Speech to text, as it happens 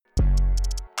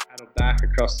Back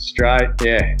across the straight.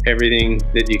 Yeah, everything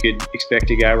that you could expect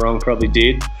to go wrong probably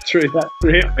did through that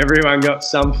trip. Everyone got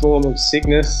some form of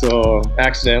sickness or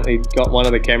accidentally got one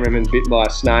of the cameramen bit by a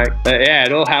snake. But yeah,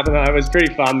 it all happened. It was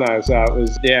pretty fun though. So it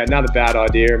was, another bad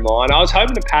idea of mine. I was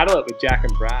hoping to paddle it with Jack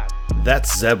and Brad.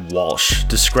 That's Zeb Walsh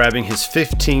describing his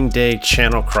 15-day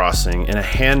channel crossing in a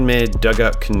handmade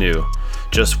dugout canoe.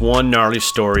 Just one gnarly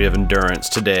story of endurance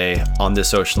today on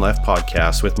this Ocean Life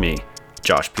podcast with me,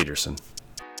 Josh Peterson.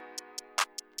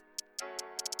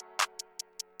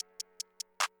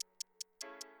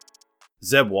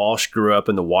 Zeb Walsh grew up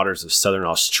in the waters of southern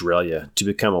Australia to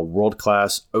become a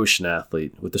world-class ocean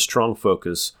athlete with a strong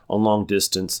focus on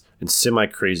long-distance and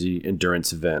semi-crazy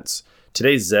endurance events.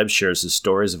 Today, Zeb shares his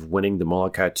stories of winning the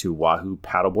Molokai to Wahoo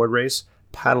paddleboard race,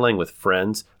 paddling with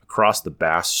friends across the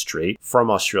Bass Strait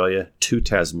from Australia to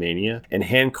Tasmania, and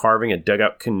hand-carving a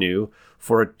dugout canoe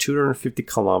for a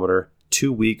 250-kilometer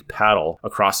 2-week paddle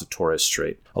across the Torres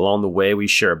Strait. Along the way, we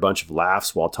share a bunch of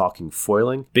laughs while talking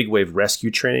foiling, big wave rescue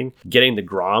training, getting the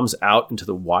Groms out into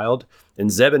the wild,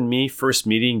 and Zeb and me first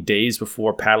meeting days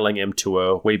before paddling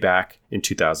M2O way back in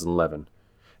 2011.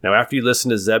 Now, after you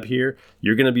listen to Zeb here,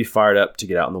 you're going to be fired up to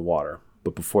get out in the water.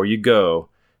 But before you go,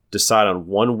 decide on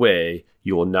one way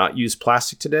you will not use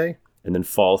plastic today and then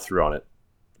follow through on it.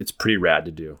 It's pretty rad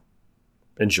to do.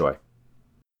 Enjoy.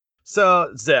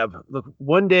 So, Zeb, look,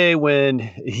 one day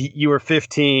when you were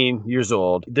 15 years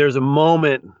old, there's a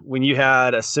moment when you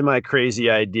had a semi-crazy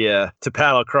idea to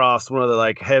paddle across one of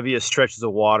the heaviest stretches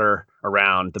of water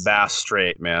around the Bass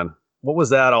Strait, man. What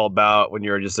was that all about when you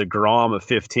were just a Grom of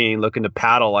 15 looking to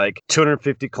paddle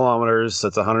 250 kilometers?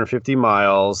 That's 150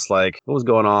 miles. What was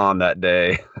going on that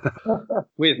day?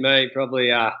 With me,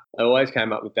 probably I always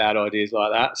came up with bad ideas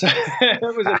like that. So it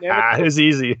was it was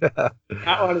easy. That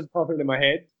one is popping into my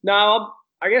head. No, I'm,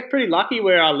 I guess pretty lucky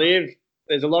where I live.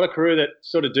 There's a lot of crew that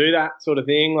sort of do that sort of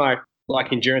thing, like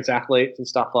endurance athletes and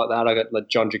stuff like that. I got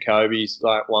John Jacoby's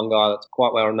one guy that's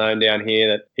quite well known down here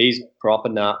that he's proper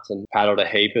nuts and paddled a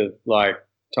heap of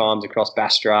times across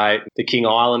Bass Strait, the King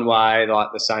Island way,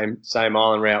 the same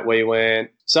island route we went.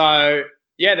 So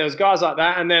yeah, there was guys like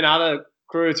that, and then other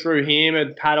crew through him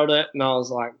had paddled it, and I was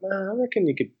like, man, I reckon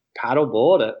you could paddle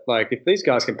board it. If these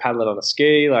guys can paddle it on a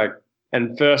ski,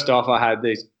 and first off, I had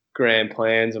these grand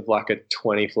plans of a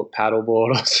 20-foot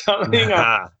paddleboard or something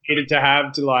I needed to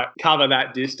have to cover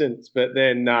that distance. But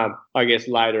then I guess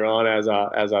later on, as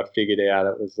I figured out,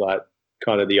 it was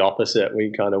kind of the opposite.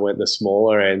 We kind of went the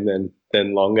smaller end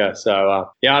than longer. So I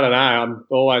don't know. I'm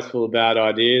always full of bad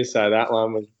ideas, so that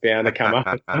one was bound to come up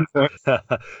at some point.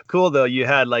 Cool though. You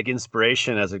had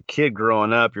inspiration as a kid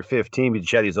growing up. You're 15,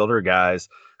 but you had these older guys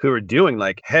who were doing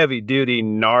heavy duty,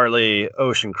 gnarly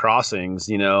ocean crossings,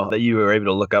 that you were able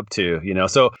to look up to,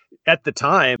 So at the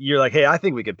time, you're like, hey, I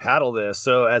think we could paddle this.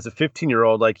 So as a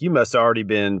 15-year-old, you must have already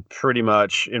been pretty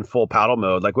much in full paddle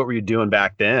mode. What were you doing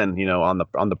back then,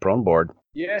 on the prone board?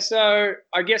 Yeah, so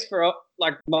I guess for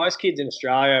most kids in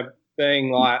Australia,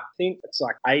 being I think it's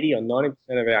 80 or 90%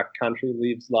 of our country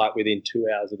lives within 2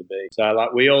 hours of the beach. So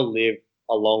we all live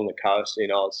along the coast in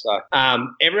Oz. So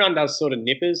everyone does sort of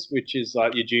nippers, which is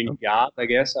your junior yard, I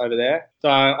guess, over there. So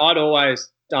I'd always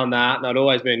done that, and I'd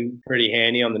always been pretty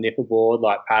handy on the nipper board,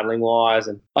 paddling wise,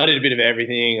 and I did a bit of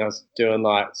everything. I was doing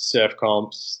surf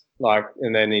comps,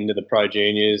 and then into the pro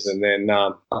juniors, and then I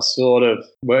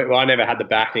never had the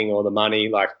backing or the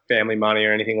money, family money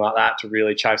or anything like that, to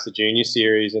really chase the junior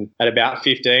series. And at about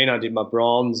 15, I did my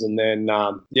bronze, and then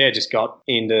just got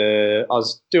into. I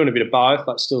was doing a bit of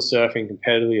both, still surfing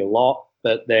competitively a lot.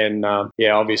 But then,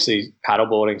 obviously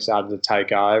paddleboarding started to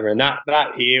take over. And that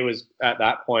here was at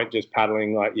that point just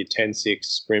paddling your 10-6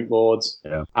 sprint boards.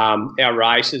 Yeah. Our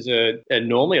races are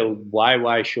normally way,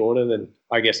 way shorter than,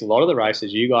 I guess, a lot of the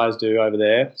races you guys do over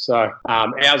there. So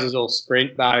ours is all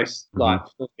sprint based,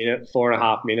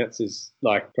 4.5 minutes is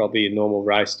probably a normal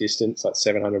race distance,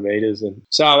 700 meters. And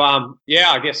so,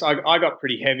 I guess I got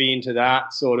pretty heavy into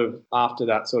that sort of after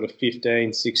that sort of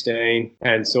 15, 16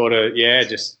 and sort of,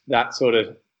 just that sort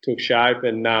of took shape.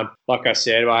 And like I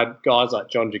said, I had guys like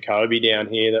John Jacoby down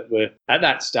here that were at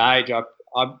that stage.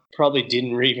 I probably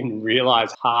didn't even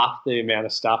realise half the amount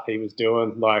of stuff he was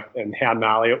doing, and how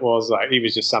gnarly it was. He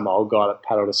was just some old guy that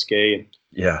paddled a ski,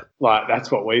 and that's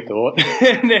what we thought.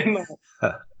 And then,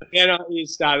 you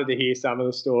started to hear some of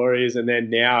the stories, and then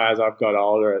now as I've got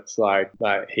older, it's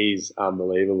he's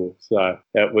unbelievable. So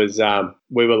it was,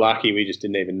 we were lucky. We just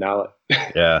didn't even know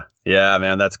it. Yeah,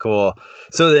 man, that's cool.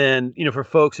 So then, for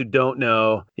folks who don't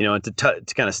know, and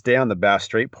to kind of stay on the Bass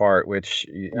Strait part, which,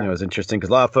 is interesting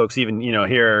because a lot of folks, even,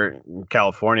 here in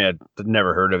California, had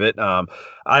never heard of it.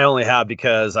 I only have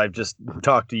because I've just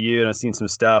talked to you and I've seen some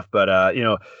stuff, but,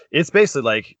 it's basically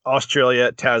like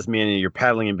Australia, Tasmania, you're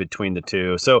paddling in between the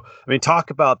two. So, talk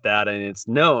about that. And it's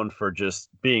known for just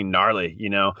being gnarly,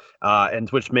 and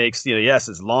which makes, yes,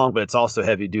 it's long, but it's also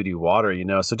heavy duty water,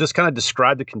 so just kind of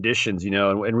describe the conditions,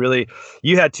 and really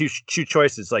you had two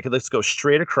choices, like let's go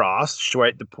straight across,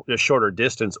 the shorter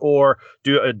distance, or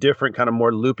do a different kind of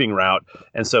more looping route.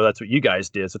 And so that's what you guys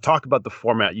did. So talk about the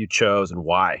format you chose and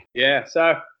why. Yeah.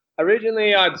 So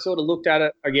originally I'd sort of looked at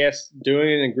it, I guess, doing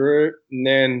it in a group, and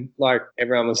then like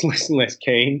everyone was less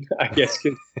keen, I guess,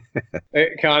 because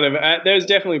it kind of, there's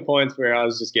definitely points where I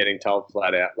was just getting told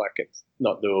flat out, like it's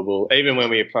not doable. Even when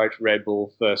we approached Red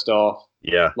Bull first off.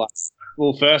 Yeah.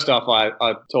 Well, first off,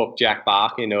 I talked Jack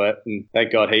Bark into it, and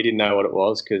thank God he didn't know what it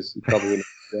was because he probably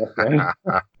wouldn't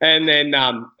have. And then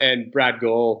and Brad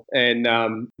Gall, and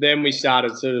then we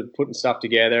started sort of putting stuff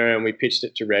together, and we pitched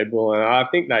it to Red Bull, and I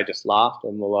think they just laughed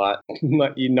and were like,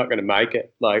 "You're not going to make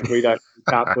it. Like we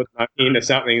can't put into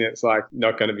something that's like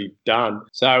not going to be done."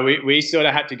 So we sort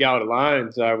of had to go it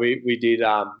alone. So we did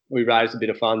we raised a bit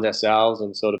of funds ourselves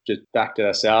and sort of just backed it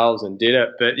ourselves and did it.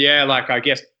 But yeah, like I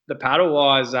guess. The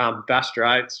paddle-wise, Bass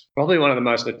Strait's probably one of the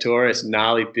most notorious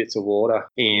gnarly bits of water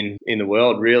in the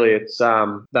world, really. It's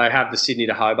they have the Sydney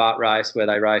to Hobart race where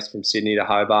they race from Sydney to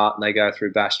Hobart and they go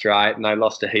through Bass Strait, and they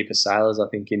lost a heap of sailors, I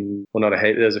think, not a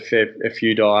heap, there's a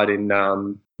few died in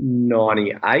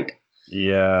 98.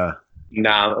 Yeah.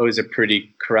 No, it was a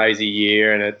pretty crazy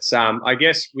year, and it's I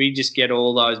guess we just get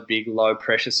all those big low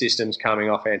pressure systems coming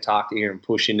off Antarctica and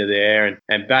push into there,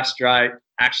 and Bass Strait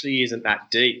actually isn't that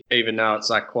deep, even though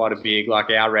it's like quite a big, like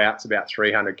our route's about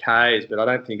 300 k's, but I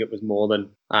don't think it was more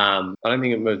than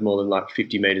like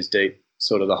 50 meters deep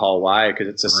sort of the whole way, because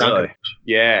it's a sunken.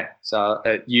 Yeah, so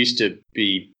it used to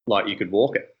be like you could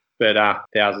walk it, but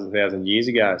thousands and thousands of years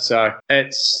ago. So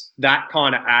it's that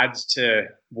kind of adds to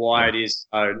why it is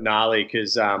so gnarly,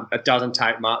 because it doesn't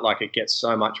take much, like it gets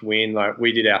so much wind. Like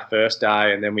we did our first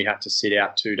day and then we had to sit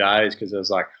out 2 days because there was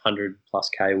like 100+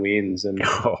 k winds and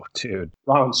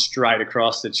blowing straight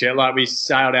across the chair. Like we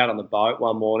sailed out on the boat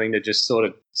one morning to just sort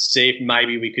of see if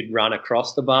maybe we could run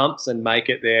across the bumps and make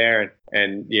it there,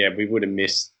 and yeah, we would have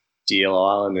missed Deal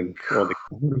Island and all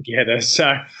the together.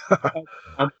 So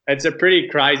it's a pretty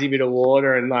crazy bit of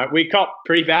water, and like we copped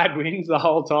pretty bad winds the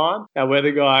whole time. Our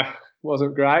weather guy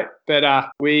wasn't great, but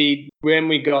when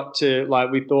we got to, like,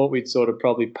 we thought we'd sort of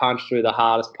probably punch through the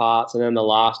hardest parts, and then the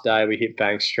last day we hit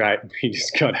Banks Strait and we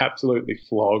just got absolutely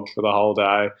flogged for the whole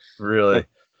day. Really? At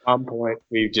one point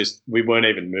we weren't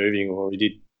even moving, or we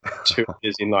did 2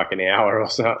 meters in like an hour or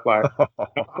something, like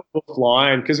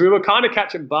flying, because we were kind of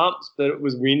catching bumps, but it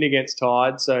was wind against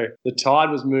tide, so the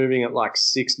tide was moving at like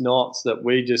 6 knots that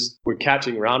we just were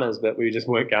catching runners, but we just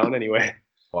weren't going anywhere.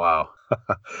 Wow.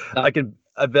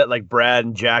 I bet like Brad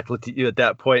and Jack looked at you at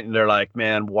that point and they're like,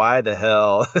 "Man, why the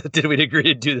hell did we agree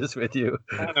to do this with you?"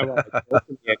 I don't know what I'm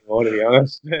talking anymore, to be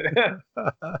honest.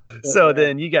 So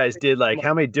then you guys did like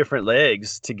how many different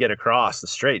legs to get across the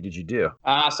strait did you do?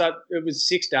 So it was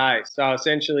 6 days. So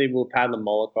essentially we'll paddle the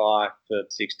Molokai for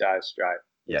 6 days straight.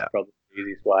 Yeah. Probably the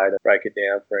easiest way to break it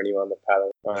down for anyone that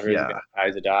paddles. About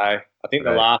days a day. I think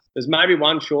there's maybe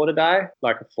one shorter day,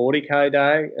 like a 40k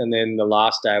day, and then the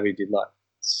last day we did like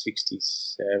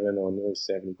 67 or nearly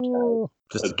 70k.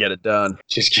 Just to get it done.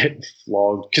 Just getting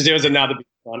flogged because there was another big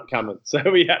front coming, so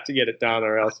we had to get it done,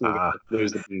 or else we would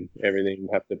lose everything and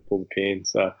have to pull the pin.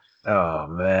 So. Oh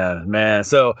man.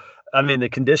 So I mean, the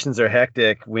conditions are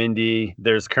hectic, windy,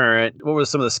 there's current. What were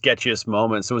some of the sketchiest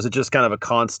moments? So was it just kind of a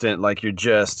constant, like you're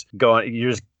just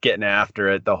getting after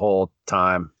it the whole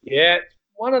time? Yeah,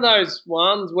 one of those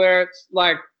ones where it's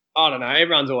like, I don't know,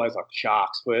 everyone's always like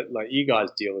sharks, but like you guys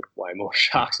deal with way more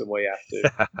sharks than we have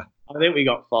to. I think we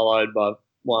got followed by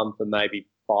one for maybe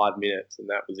 5 minutes and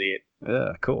that was it.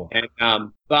 Yeah, cool. And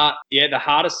but yeah, the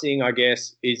hardest thing I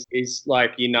guess is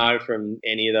like, from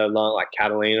any of the like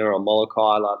Catalina or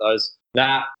Molokai, like those,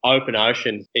 that open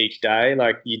ocean each day,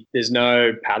 like there's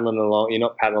no paddling along, you're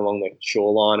not paddling along the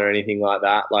shoreline or anything like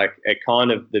that. Like it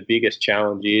kind of, the biggest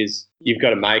challenge is you've got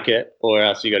to make it, or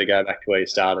else you got to go back to where you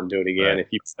started and do it again. Right. If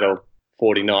you paddle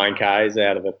 49 k's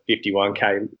out of a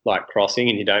 51k like crossing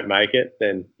and you don't make it,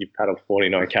 then you paddle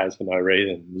 49 k's for no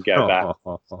reason. You go back,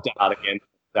 start again.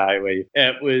 Day where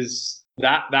it was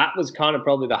that was kind of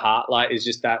probably the heart, like, is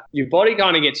just that your body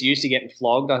kind of gets used to getting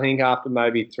flogged, I think, after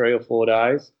maybe 3 or 4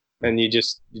 days. and you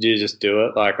just do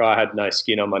it. Like I had no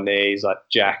skin on my knees. Like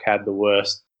Jack had the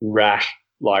worst rash,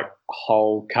 like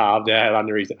hole carved out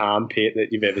under his armpit that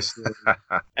you've ever seen.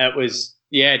 It was,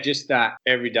 yeah, just that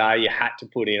every day you had to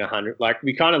put in 100. Like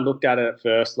we kind of looked at it at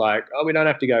first like, oh, we don't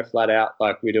have to go flat out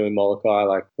like we're doing Molokai.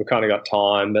 Like we've kind of got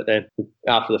time. But then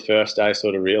after the first day,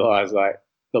 sort of realised like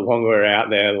the longer we're out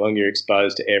there, the longer you're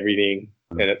exposed to everything,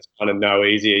 and it's kind of no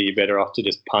easier. You're better off to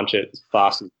just punch it as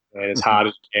fast as you can, as hard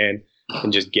as you can,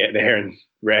 and just get there and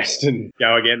rest and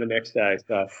go again the next day.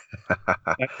 So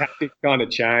that tactic kind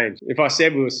of changed. If I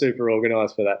said we were super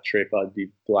organised for that trip, I'd be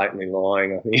blatantly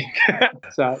lying, I think.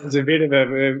 So it was a bit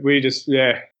of we just,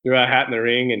 threw our hat in the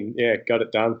ring and, got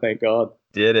it done, thank God.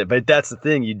 Did it, but that's the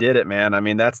thing, you did it, man. I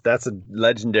mean, that's a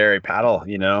legendary paddle,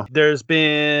 you know. There's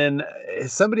been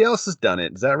somebody else has done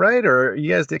it, is that right? Or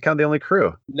you guys did kind of the only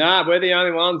crew? Nah, we're the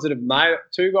only ones that have made it.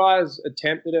 2 guys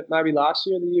attempted it maybe last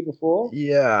year or the year before.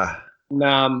 Yeah.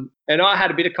 And I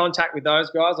had a bit of contact with those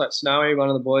guys, like Snowy, one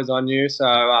of the boys I knew.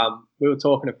 So we were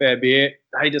talking a fair bit.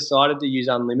 They decided to use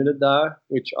unlimited though,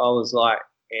 which I was like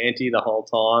anti the whole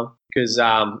time, because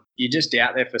you're just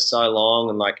out there for so long,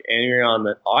 and like anyone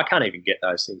that I can't even get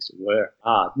those things to work.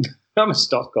 I'm a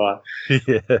stock guy.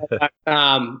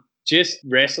 Yeah. Just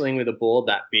wrestling with a board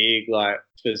that big, like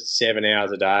for 7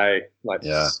 hours a day, like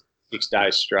 6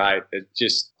 days straight. It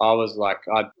just, I was like,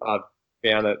 I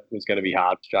found it was going to be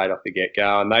hard straight off the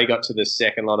get-go. And they got to the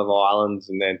second lot of islands,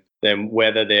 and then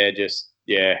weather there just,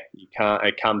 you can't,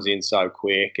 it comes in so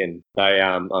quick, and they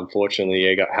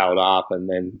unfortunately got held up, and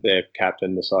then their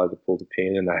captain decided to pull the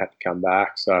pin and they had to come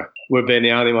back. So we've been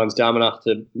the only ones dumb enough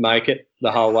to make it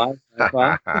the whole way.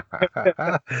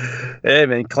 Hey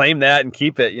man, claim that and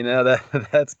keep it, you know,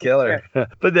 that's killer. Yeah.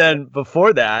 But then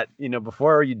before that, you know,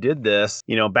 before you did this,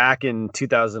 you know, back in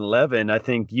 2011, I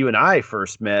think you and I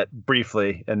first met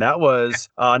briefly, and that was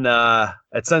on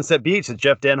at Sunset Beach at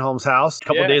Jeff Denholm's house a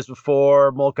couple of days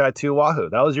before Molokai 2 Wahoo.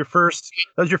 That was your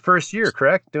first year,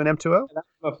 correct? Doing M2O? That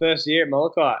was my first year at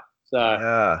Molokai. So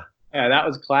yeah, that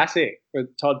was classic for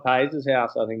Todd Paisley's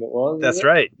house, I think it was. That's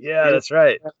right. Yeah, that's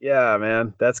right. Yeah,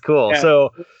 man. That's cool. Yeah. So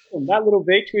that little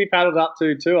beach we paddled up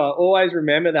to too, I always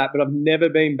remember that, but I've never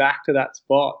been back to that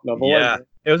spot.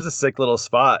 It was a sick little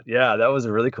spot. Yeah, that was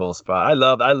a really cool spot. I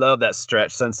love that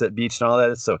stretch, Sunset Beach and all that.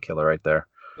 It's so killer right there.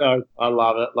 No, I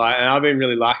love it. Like, and I've been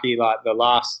really lucky. Like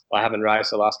I haven't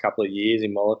raced the last couple of years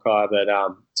in Molokai, but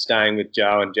staying with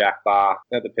Joe and Jack Barr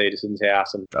at the Petersons'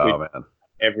 house, and man,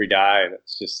 every day, and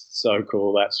it's just so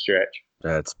cool, that stretch.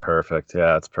 That's perfect.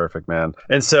 Yeah, it's perfect, man.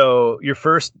 And so your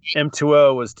first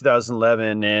M2O was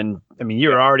 2011, and I mean, you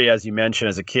were already, as you mentioned,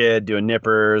 as a kid doing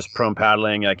nippers, prone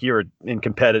paddling, like you were in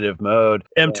competitive mode.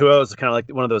 M2O is kind of like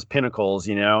one of those pinnacles,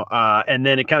 you know, and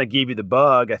then it kind of gave you the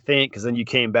bug, I think, because then you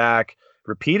came back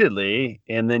repeatedly,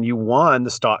 and then you won the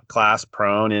stock class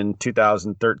prone in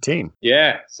 2013.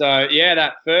 Yeah. So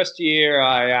that first year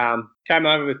I came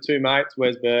over with 2 mates,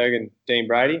 Wes Berg and Dean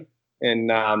Brady, and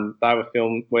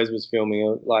Wes was filming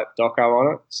a doco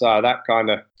on it. So that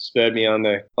kind of spurred me on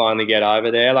to finally get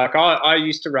over there. Like I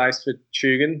used to race for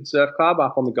Tugun Surf Club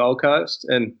up on the Gold Coast,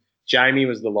 and Jamie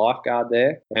was the lifeguard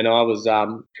there, and I was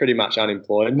pretty much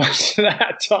unemployed most of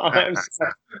that time. So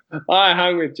I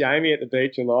hung with Jamie at the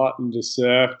beach a lot and just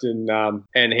surfed,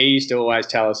 and he used to always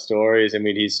tell us stories, and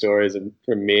we'd hear stories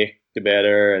from Mick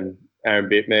DeBetter and Aaron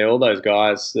Bitme, all those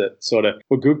guys that sort of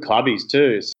were good clubbies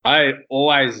too. So I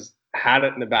always had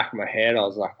it in the back of my head. I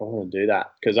was like, I want to do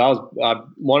that, because I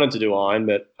wanted to do iron,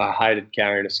 but I hated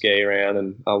carrying a ski around,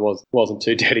 and I wasn't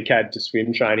too dedicated to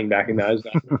swim training back in those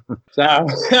days. So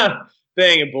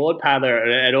being a board paddler,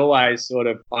 I always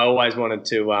wanted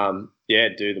to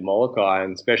do the Molokai,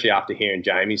 and especially after hearing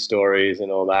Jamie's stories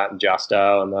and all that, and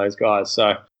Justo and those guys.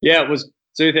 So it was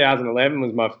 2011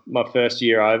 was my first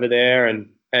year over there, and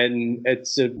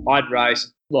I'd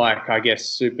raced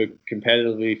super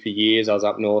competitively for years. I was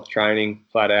up north training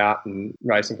flat out and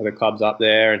racing for the clubs up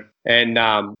there, and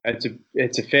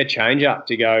it's a fair change up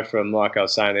to go from, like I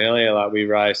was saying earlier, like we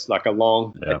raced like a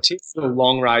typical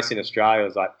long race in Australia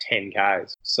was like 10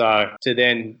 Ks. So to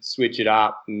then switch it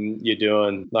up and you're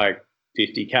doing like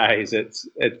 50 Ks,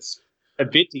 it's a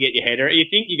bit to get your head around. You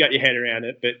think you got your head around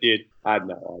it, but I had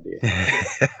no idea.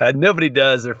 Nobody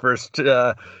does their first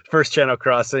channel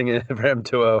crossing in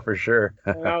M2O for sure.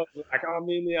 I was like, I'm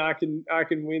in there, I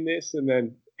can win this, and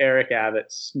then Eric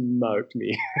Abbott smoked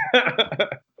me.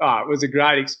 It was a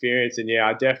great experience, and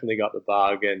I definitely got the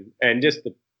bug, and just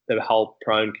the whole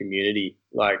prone community,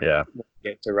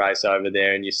 get to race over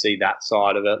there and you see that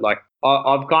side of it. Like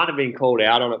I've kind of been called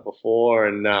out on it before,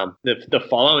 and the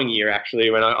following year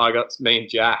actually, when me and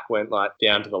Jack went like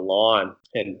down to the line,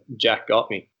 and Jack got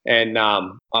me. And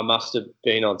I must have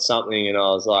been on something, and I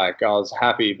was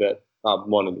happy, but I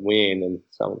wanted to win. And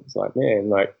someone was like, man,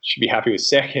 like, you should be happy with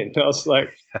second. I was like,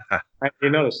 hey, you're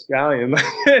not Australian.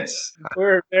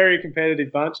 We're a very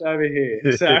competitive bunch over here.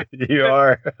 So You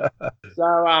are.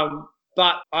 so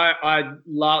but I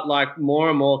love, like, more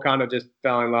and more kind of just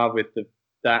fell in love with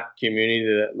that community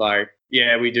that, like,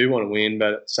 yeah, we do want to win,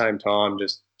 but at the same time,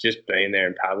 just being there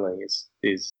and paddling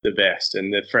is the best.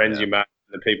 And the friends you make,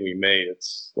 the people you meet,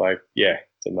 it's like, yeah,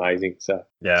 it's amazing. So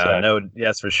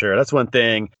yes, for sure. That's one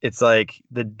thing. It's like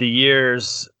the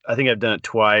years, I think I've done it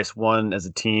twice, one as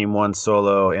a team, one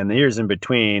solo, and the years in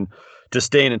between, just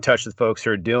staying in touch with folks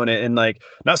who are doing it, and like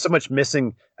not so much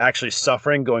missing actually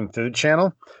suffering going through the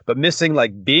channel, but missing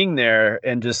like being there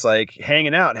and just like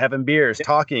hanging out, having beers,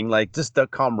 talking, like just the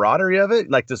camaraderie of it,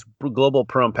 like this global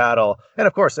pro and paddle, and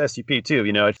of course SUP too.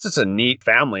 You know, it's just a neat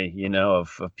family, you know,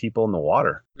 of people in the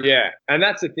water. Yeah, and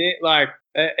that's the thing. Like,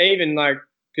 even like,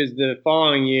 because the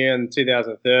following year in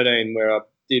 2013, where I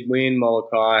did win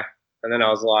Molokai, and then I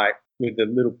was like, with the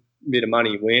little bit of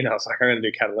money you win, I was like, I'm going to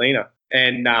do Catalina.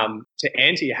 And to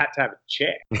enter, you had to have a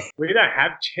check. We don't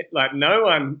have like, no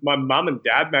one. My mum and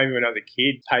dad, maybe when I was a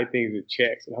kid, paid things with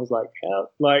checks, and I was like, how?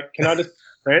 Like, can I just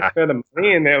transfer the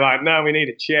money? And they're like, no, we need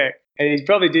a check. And he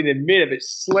probably didn't admit it, but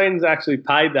Slens actually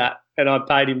paid that, and I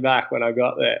paid him back when I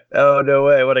got there. Oh, no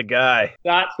way! What a guy!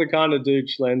 That's the kind of dude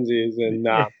Slens is,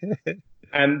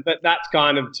 and but that's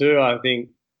kind of too, I think,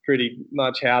 pretty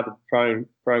much how the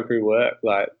pro crew work.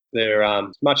 Like, they're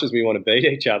as much as we want to beat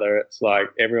each other, it's like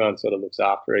everyone sort of looks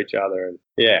after each other, and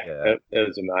it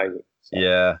was amazing. So.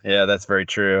 Yeah, that's very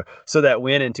true. So that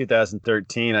win in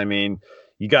 2013, I mean,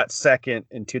 you got second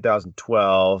in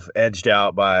 2012, edged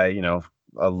out by, you know,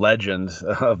 a legend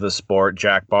of the sport,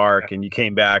 Jack Bark, and you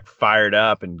came back fired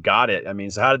up and got it. I mean,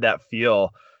 so how did that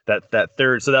feel? That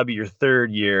third, so that'd be your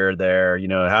third year there. You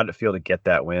know, how did it feel to get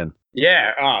that win?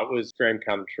 Yeah, it was a dream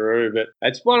come true. But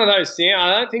it's one of those things.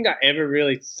 I don't think I ever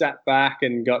really sat back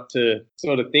and got to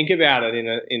sort of think about it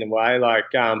in a way. Like,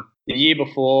 the year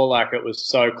before, like, it was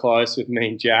so close with me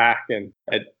and Jack, and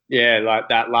like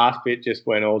that last bit just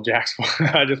went all Jack's fault.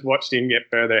 I just watched him get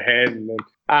further ahead, and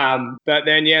then, but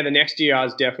then the next year I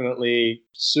was definitely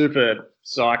super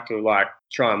psyched to, like,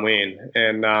 try and win,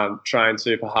 and train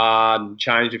super hard and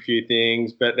change a few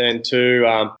things. But then too,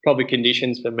 probably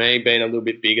conditions for me being a little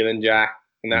bit bigger than Jack,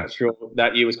 and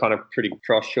that year was kind of pretty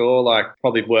cross shore. Like,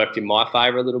 probably worked in my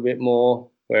favour a little bit more,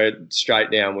 where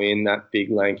straight down win, that big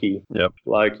lanky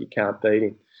bloke, you can't beat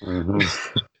him.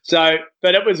 Mm-hmm. So,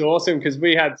 but it was awesome because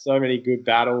we had so many good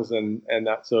battles and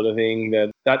that sort of thing.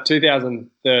 That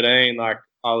 2013, like,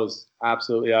 I was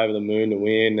absolutely over the moon to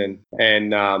win,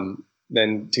 and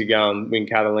then to go and win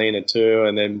Catalina too,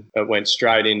 and then it went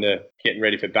straight into getting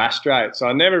ready for Bass Strait. So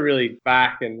I never really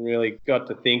back and really got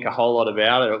to think a whole lot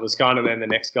about it. It was kind of then the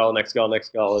next goal.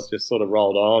 It just sort of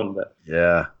rolled on. But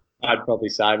yeah, I'd probably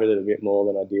savoured it a bit more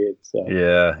than I did. So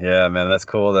yeah, man, that's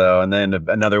cool though. And then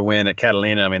another win at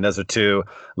Catalina. I mean, those are the two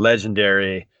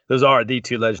legendary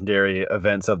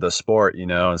events of the sport, you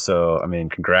know. And so, I mean,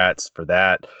 congrats for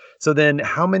that. So then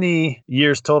how many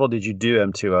years total did you do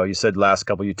M2O? You said last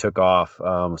couple you took off.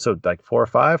 So like 4 or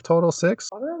 5 total, 6?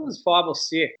 I think it was 5 or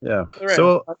 6. Yeah.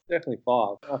 So definitely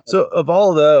 5. So of all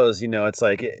of those, you know, it's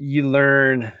like you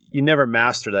learn, you never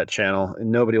master that channel,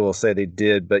 and nobody will say they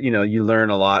did, but, you know, you learn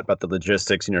a lot about the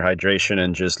logistics and your hydration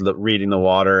and just reading the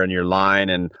water and your line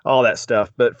and all that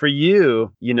stuff. But for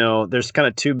you, you know, there's kind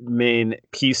of two main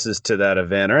pieces to that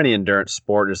event, or any endurance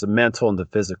sport. There's the mental and the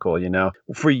physical, you know.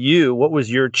 For you, what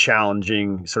was your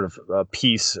challenging sort of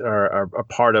piece or a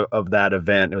part of that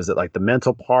event? Was it like the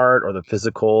mental part or the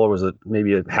physical, or was it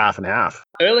maybe a half and half?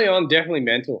 Early on, definitely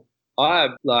mental. I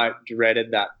like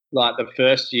dreaded that. Like the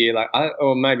first year,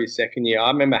 or maybe second year, I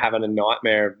remember having a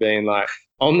nightmare of being like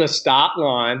on the start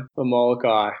line for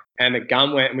Molokai, and the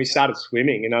gun went and we started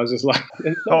swimming, and I was just like,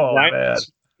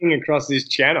 swimming across this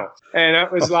channel. And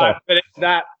it was like, but it's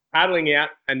that paddling out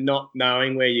and not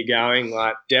knowing where you're going,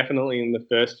 like, definitely in the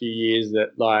first few years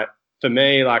that, like, for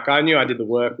me, like, I knew I did the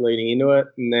work leading into it,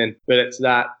 but it's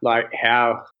that, like,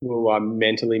 how will I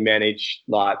mentally manage,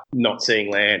 like, not seeing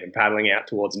land and paddling out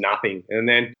towards nothing? And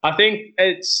then I think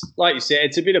it's, like you said,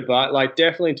 it's a bit of both. Like,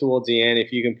 definitely towards the end,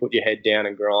 if you can put your head down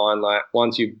and grind, like,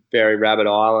 once you bury Rabbit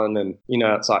Island and, you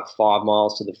know, it's like 5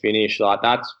 miles to the finish, like,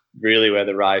 that's really where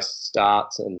the race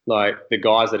starts. And, like, the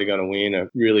guys that are going to win are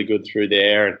really good through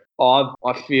there. And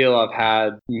I feel I've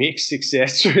had mixed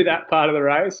success through that part of the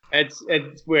race. It's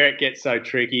where it gets so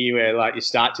tricky, where, like, you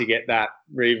start to get that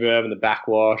reverb and the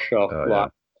backwash of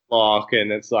lock,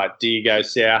 and it's like, do you go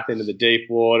south into the deep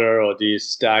water or do you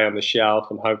stay on the shelf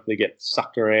and hopefully get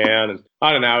sucked around? And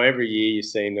I don't know, every year you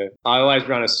seem to, I always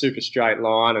run a super straight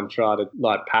line and try to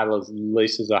like paddle as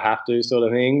least as I have to sort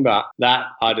of thing. But that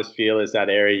I just feel is that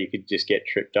area you could just get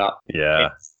tripped up. Yeah.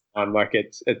 Like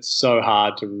it's so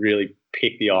hard to really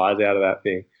pick the eyes out of that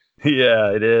thing.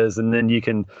 Yeah, it is. And then you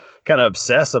can kind of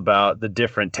obsess about the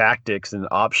different tactics and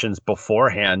options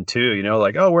beforehand too,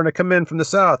 like, oh, we're going to come in from the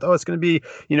south. Oh, it's going to be,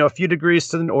 a few degrees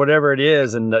to or whatever it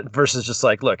is. And versus just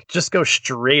like, look, just go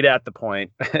straight at the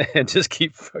point and just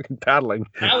keep fucking paddling.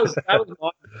 That was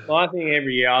my thing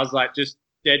every year. I was like, just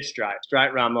dead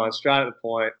straight run line, straight at the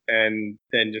point, and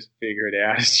then just figure it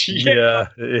out.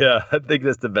 Yeah. I think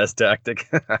that's the best tactic.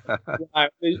 I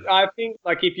think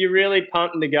like if you're really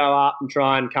punting to go up and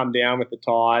try and come down with the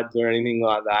tides or anything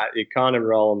like that, you're kind of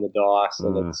rolling the dice,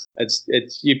 and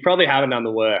it's you probably haven't done the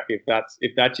work if that's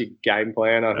your game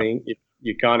plan. I think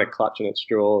you're kind of clutching at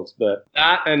straws. But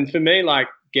that, and for me, like,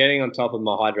 getting on top of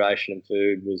my hydration and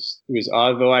food was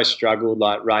I've always struggled,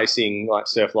 like racing, like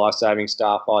surf lifesaving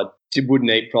stuff. I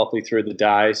wouldn't eat properly through the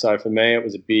day. So for me, it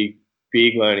was a big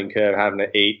learning curve having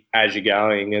to eat as you're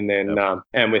going. And then,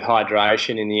 and with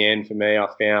hydration in the end, for me, I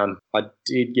found I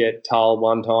did get told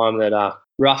one time that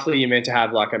roughly you're meant to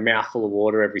have like a mouthful of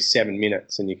water every 7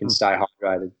 minutes and you can stay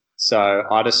hydrated. So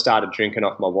I just started drinking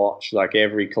off my watch, like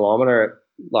every kilometre,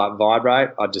 like vibrate,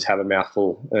 I'd just have a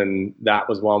mouthful, and that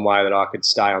was one way that I could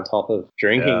stay on top of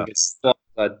drinking.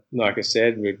 Like I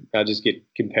said, I just get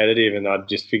competitive and I'd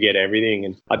just forget everything.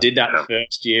 And I did that the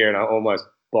first year, and I almost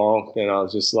bonked, and I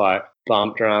was just like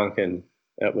bump drunk, and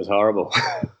it was horrible.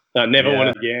 I never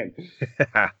want it again.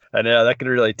 I know that can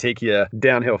really take you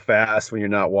downhill fast when you're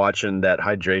not watching that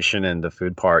hydration and the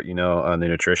food part, on the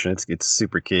nutrition. It's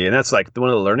super key. And that's like one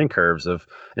of the learning curves of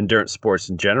endurance sports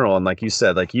in general. And like you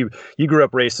said, like you grew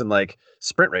up racing like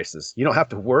sprint races. You don't have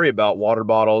to worry about water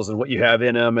bottles and what you have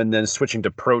in them, and then switching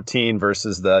to protein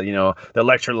versus the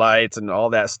electrolytes and all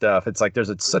that stuff. It's like there's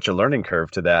such a learning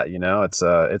curve to that,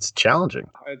 it's challenging.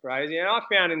 It's crazy. And I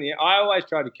found I always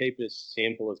try to keep it as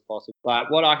simple as possible. Like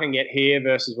what I can get here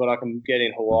versus what I can get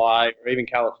in Hawaii or even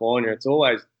California, it's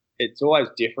always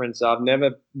different. So I've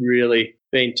never really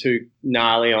been too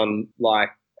gnarly on like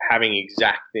having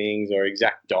exact things or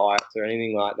exact diets or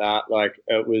anything like that. Like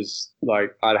it was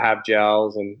like I'd have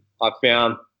gels, and I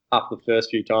found after the first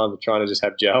few times of trying to just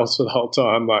have gels for the whole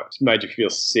time, like it made you feel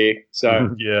sick.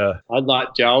 So yeah, I'd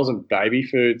like gels and baby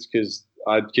foods because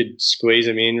I could squeeze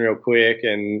them in real quick,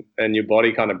 and your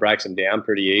body kind of breaks them down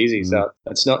pretty easy. So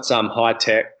it's not some high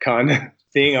tech kind of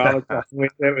thing I was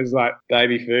with. It was like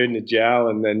baby food and a gel,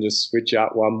 and then just switch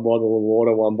up one bottle of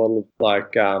water, one bottle of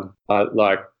like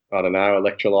I don't know,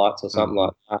 electrolytes or something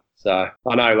like that. So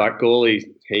I know, like Gawley,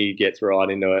 he gets right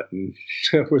into it, and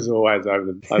it was always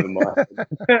over my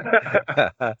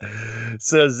head.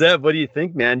 So Zeb, what do you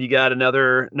think, man? You got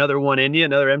another one in you,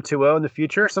 another M2O in the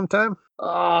future sometime?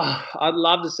 Oh, I'd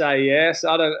love to say yes.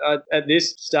 At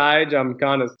this stage, I'm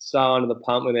kind of so under the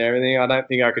pump with everything. I don't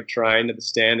think I could train to the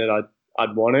standard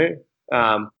I'd want to.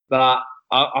 But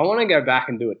I want to go back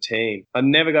and do a team. I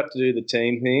never got to do the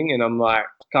team thing, and I'm like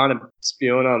kind of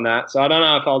spewing on that. So I don't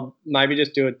know if I'll maybe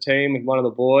just do a team with one of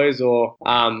the boys, or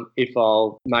if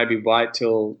I'll maybe wait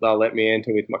till they'll let me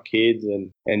enter with my kids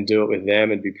and do it with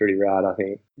them. It'd be pretty rad, I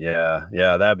think. Yeah,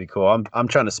 that'd be cool. I'm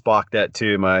trying to spark that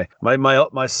too. My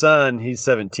son, he's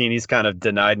 17. He's kind of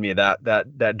denied me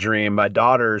that dream. My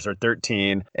daughters are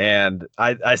 13, and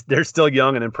they're still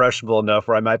young and impressionable enough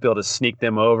where I might be able to sneak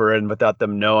them over, and without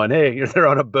them knowing, hey, they're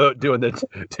on a boat doing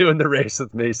the race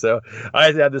with me. So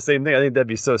I had the same thing. I think that'd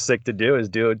be so sick to do, is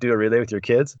do a relay with your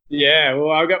kids. Yeah, well,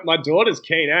 I've got my daughter's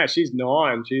keen. She's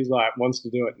 9. She's like wants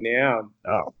to do it now.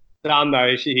 Oh. Son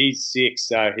though, he's 6,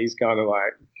 so he's kind of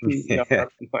like. Yeah,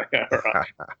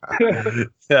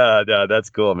 no, that's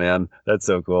cool, man. That's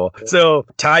so cool. So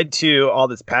tied to all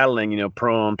this paddling,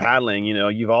 pro paddling,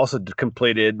 you've also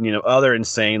completed, other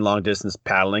insane long distance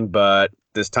paddling, but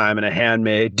this time in a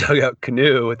handmade dugout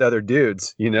canoe with other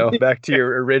dudes, back to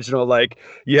your original, like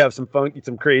you have some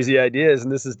crazy ideas.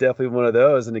 And this is definitely one of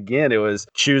those. And again, it was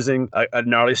choosing a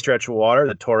gnarly stretch of water,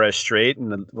 the Torres Strait.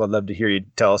 And I'd love to hear you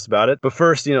tell us about it. But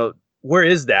first, where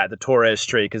is that, the Torres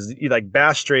Strait? Because like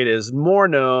Bass Strait is more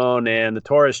known, and the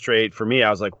Torres Strait, for me, I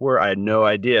was like, I had no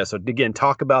idea. So again,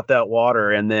 talk about that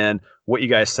water and then what you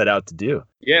guys set out to do.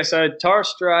 Yeah, so Torres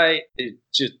Strait is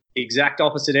just exact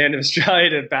opposite end of Australia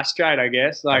to Bass Strait, I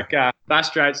guess. Like Bass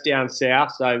Strait's down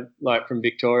south, so like from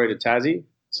Victoria to Tassie.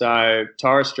 So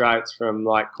Torres Strait's from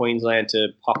like Queensland to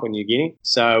Papua New Guinea.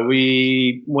 So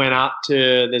we went up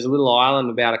to, there's a little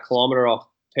island about a kilometre off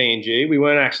PNG. We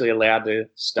weren't actually allowed to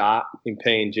start in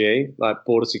PNG. Like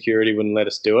border security wouldn't let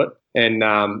us do it. And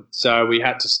so we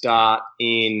had to start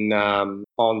in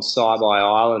on Saibai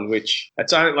Island, which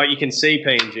it's only like you can see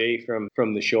PNG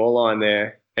from the shoreline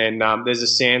there. And there's a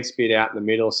sand spit out in the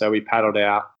middle, so we paddled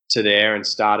out to there and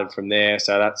started from there.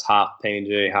 So that's half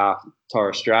PNG, half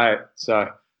Torres Strait. So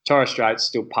Torres Strait's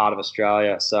still part of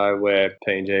Australia, so where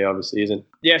PNG obviously isn't.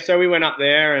 Yeah, so we went up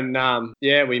there and,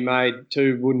 we made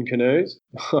 2 wooden canoes.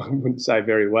 I wouldn't say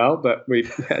very well, but we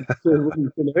had 2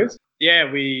 wooden canoes.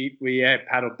 Yeah, we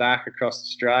paddled back across the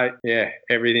strait. Yeah,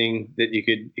 everything that you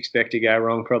could expect to go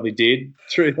wrong probably did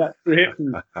through that trip.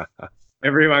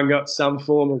 Everyone got some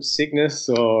form of sickness,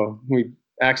 or we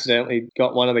accidentally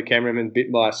got one of the cameramen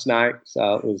bit by a snake.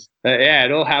 So it was,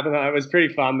 it all happened. It was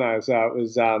pretty fun though. So it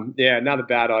was, another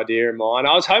bad idea of mine.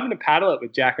 I was hoping to paddle it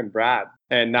with Jack and Brad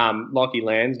and Lockie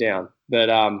Lansdowne. But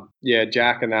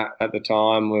Jack and that at the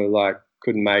time were like,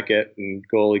 couldn't make it, and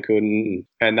Gawley couldn't.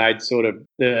 And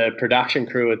the production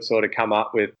crew had sort of come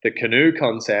up with the canoe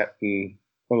concept, and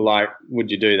were like, would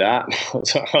you do that?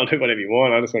 So I'll do whatever you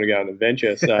want. I just want to go on an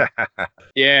adventure. So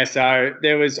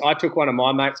I took one of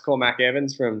my mates called Mac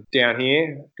Evans from down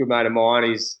here, good mate of mine.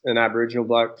 He's an Aboriginal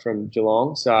bloke from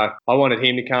Geelong. So I wanted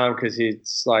him to come because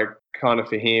it's like kind of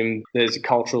for him, there's a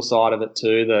cultural side of it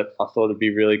too that I thought would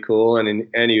be really cool. And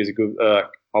he was a good, I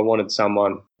wanted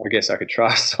someone I guess I could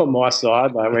trust on my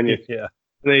side. Like when you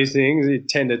these things, you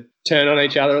tend to turn on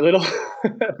each other a little.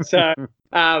 That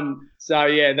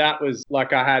was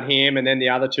like I had him, and then the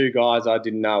other 2 guys I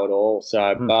didn't know at all.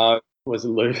 So Bo was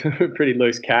a pretty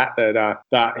loose cat, but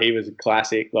he was a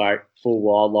classic, like full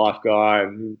wildlife guy,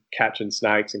 and catching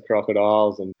snakes and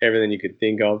crocodiles and everything you could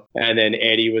think of. And then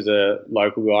Eddie was a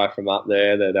local guy from up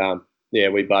there that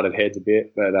we butted heads a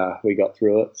bit, but we got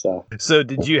through it. So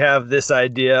did you have this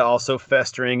idea also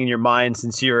festering in your mind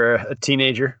since you were a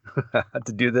teenager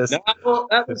to do this? No, well,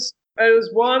 it was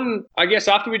one, I guess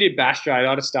after we did Bass Strait,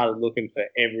 I just started looking for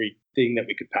everything that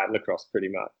we could paddle across pretty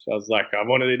much. I was like, I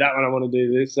want to do that one, I want to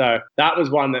do this. So that was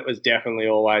one that was definitely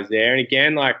always there. And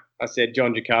again, like I said,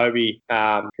 John Jacoby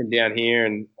from down here,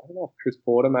 and I don't know if Chris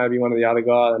Porter, maybe one of the other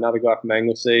guys, another guy from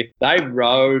Anglesea. They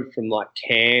rode from like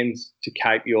Cairns to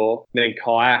Cape York, then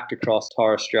kayaked across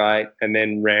Torres Strait, and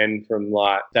then ran from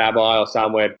like Saibai or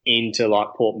somewhere into like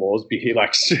Port Moresby,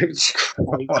 like it's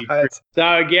crazy. What?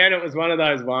 So again, it was one of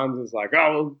those ones. It's like,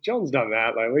 oh well, John's done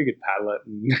that. Like we could paddle it.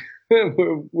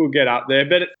 And we'll get up there,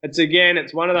 but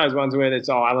it's one of those ones where there's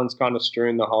islands kind of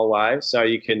strewn the whole way, so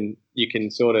you can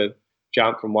sort of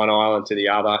jump from one island to the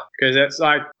other, because it's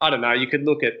like, I don't know, you could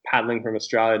look at paddling from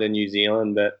Australia to New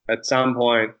Zealand, but at some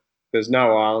point there's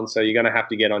no island, so you're going to have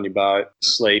to get on your boat,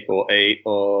 sleep or eat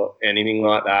or anything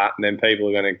like that, and then people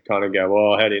are going to kind of go,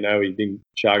 well, how do you know we didn't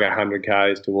chug 100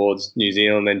 k's towards New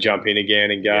Zealand, then jump in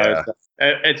again and go. Yeah. So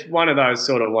it's one of those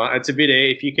sort of one. It's a bit,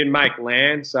 if you can make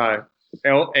land, so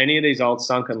any of these old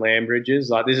sunken land bridges,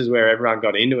 like this is where everyone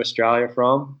got into Australia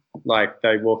from. Like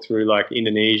they walked through like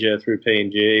Indonesia, through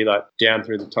PNG, like down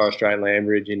through the Torres Strait land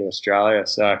bridge into Australia.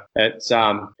 So it's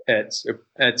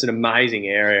an amazing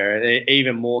area,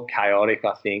 even more chaotic,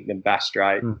 I think, than Bass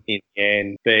Strait in the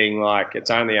end, being like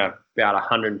it's only about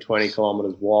 120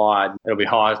 kilometres wide. It'll be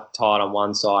high tide on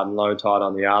one side and low tide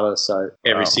on the other. So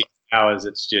every 6 hours,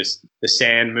 it's just the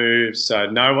sand moves. So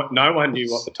no one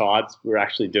knew what the tides were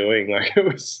actually doing. Like it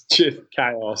was just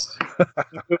chaos. We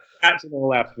were catching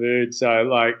all our food. So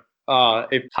like,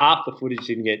 if half the footage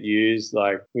didn't get used,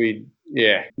 like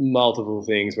multiple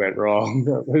things went wrong.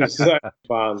 It was so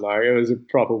fun. Like it was a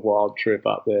proper wild trip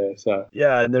up there. So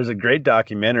yeah, and there's a great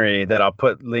documentary that I'll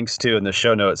put links to in the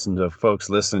show notes, and the folks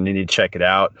listening need to check it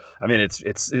out. I mean,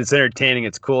 it's entertaining.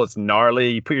 It's cool. It's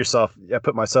gnarly. I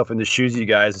put myself in the shoes of you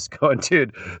guys. It's going,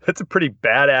 dude, that's a pretty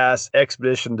badass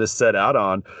expedition to set out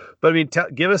on. But I mean,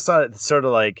 give us sort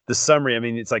of like the summary. I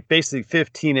mean, it's like basically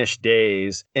 15-ish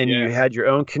days, and you had your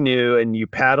own canoe, and you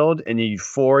paddled, and you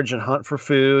forage and hunt for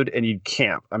food, and you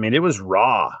camp. I mean, it was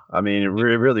raw. I mean, it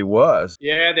really was.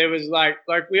 Yeah, there was like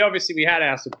we had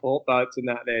our support boats and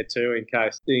that there too in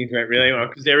case things went really well,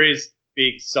 because there is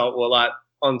big saltwater. Like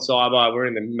on Saibai, we're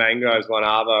in the mangroves one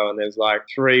arvo, and there's like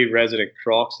 3 resident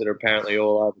crocs that are apparently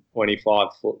all over 25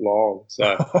 foot long.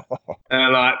 So,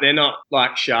 and like they're not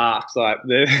like sharks. Like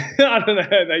I don't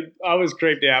know. I was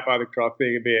creeped out by the croc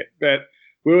thing a bit, but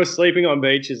we were sleeping on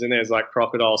beaches, and there's like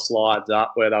crocodile slides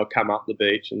up where they'll come up the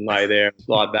beach and lay there and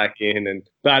slide back in.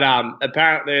 But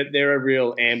apparently they're a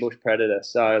real ambush predator.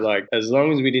 So like as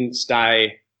long as we didn't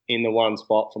stay in the one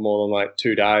spot for more than like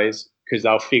 2 days, because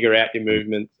they'll figure out your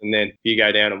movements, and then you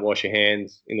go down and wash your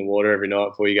hands in the water every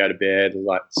night before you go to bed.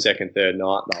 Like second, third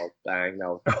night,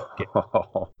 they'll get.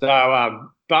 So,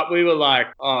 but we were like,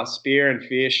 spear and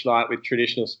fish, like with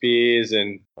traditional spears,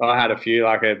 and I had a few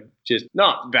like just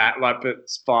not that like, but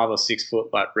 5 or 6 foot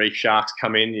like reef sharks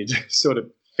come in, you just sort of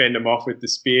fend them off with the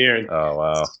spear, and oh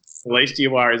wow. The least of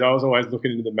your worries. I was always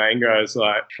looking into the mangroves,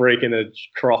 like freaking a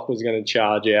croc was going to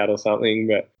charge out or something.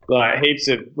 But like heaps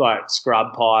of like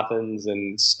scrub pythons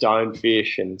and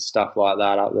stonefish and stuff like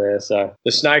that up there. So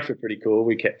the snakes were pretty cool.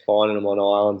 We kept finding them on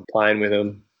island, playing with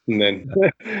them. And then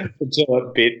until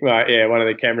a bit, one of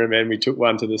the cameramen, we took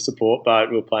one to the support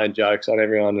boat. We were playing jokes on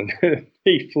everyone, and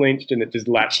he flinched, and it just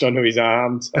latched onto his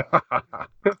arms. So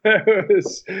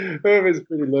it was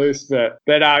pretty loose, but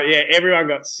everyone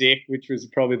got sick, which was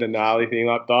probably the gnarly thing.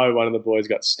 Like Bo, one of the boys,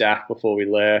 got staph before we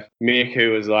left. Mick,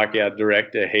 who was like our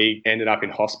director, he ended up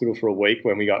in hospital for a week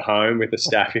when we got home with a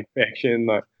staph infection.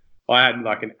 Like I had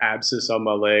like an abscess on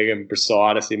my leg and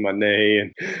bursitis in my knee,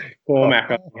 and Cormac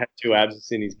had 2 abscesses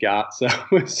in his gut. So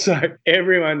it was like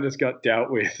everyone just got dealt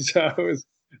with. So it was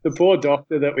the poor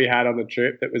doctor that we had on the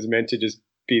trip that was meant to just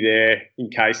be there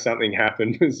in case something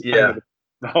happened was the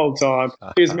whole time.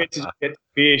 He was meant to just get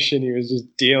fish, and he was just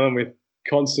dealing with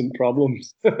constant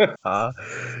problems.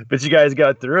 But you guys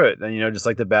got through it, and just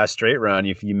like the Bass Strait run,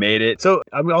 if you made it. So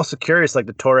I'm also curious, like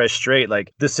the Torres Strait,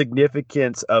 like the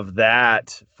significance of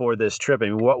that for this trip. I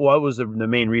mean, what was the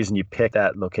main reason you picked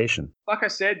that location? Like I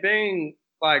said, being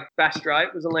like Bass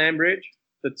Strait was a land bridge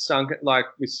that sunk like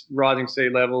with rising sea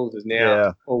levels is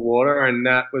now all water, and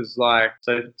that was like,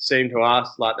 so it seemed to us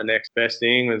like the next best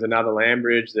thing was another land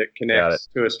bridge that connects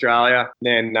to Australia.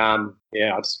 Then I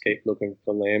just keep looking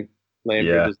for land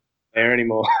bridges there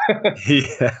anymore.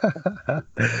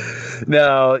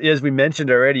 Now, as we mentioned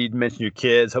already, you mentioned your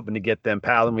kids, hoping to get them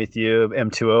paddling with you.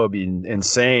 M2O would be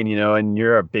insane, and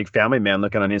you're a big family man.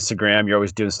 Looking on Instagram, you're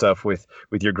always doing stuff with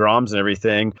your Groms and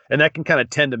everything, and that can kind of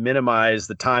tend to minimize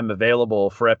the time available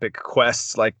for epic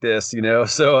quests like this,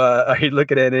 So are you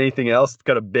looking at anything else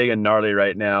kind of big and gnarly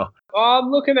right now? We're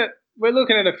looking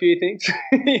at a few things.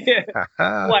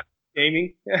 Like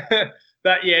gaming.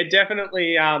 But yeah,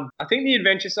 definitely. I think the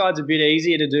adventure side's a bit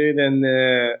easier to do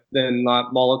than like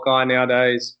Molokai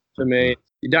nowadays. For me,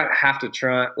 you don't have to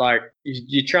train like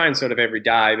you train sort of every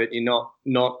day, but you're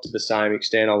not to the same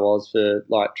extent I was for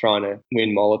like trying to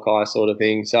win Molokai sort of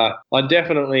thing. So I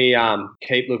definitely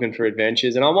keep looking for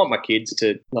adventures, and I want my kids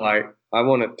to I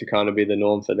want it to kind of be the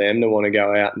norm for them to want to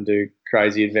go out and do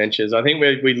crazy adventures. I think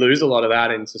we lose a lot of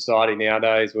that in society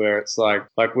nowadays, where it's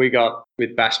like we got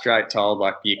with Bass Strait told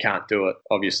like you can't do it.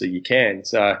 Obviously you can.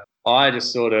 So I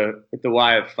just sort of, with the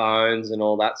way of phones and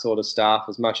all that sort of stuff,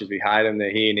 as much as we hate them, they're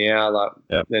here now. Like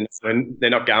they're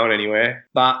not going anywhere.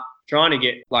 But trying to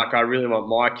get I really want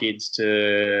my kids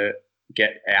to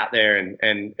get out there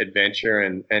and adventure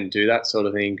and do that sort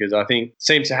of thing, because I think it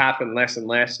seems to happen less and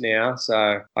less now.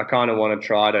 So I kind of want to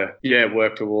try to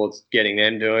work towards getting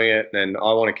them doing it, and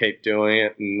I want to keep doing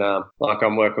it. And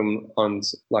I'm working on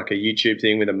like a YouTube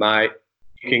thing with a mate.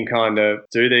 You can kind of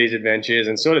do these adventures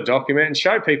and sort of document and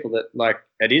show people that like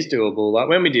it is doable. Like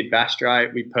when we did Bass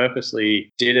Strait, we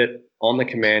purposely did it on the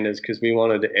Commanders because we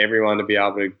wanted everyone to be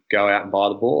able to go out and buy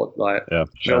the board. Like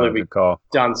surely we've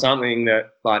done something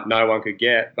that like no one could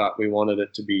get, but we wanted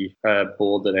it to be a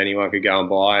board that anyone could go and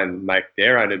buy and make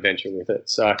their own adventure with it.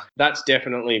 So that's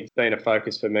definitely been a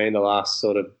focus for me in the last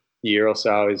sort of year or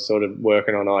so, is sort of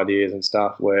working on ideas and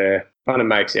stuff where kind of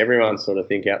makes everyone sort of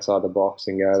think outside the box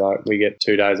and go like, we get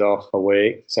 2 days off a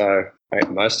week, so make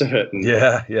the most of it.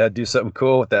 And do something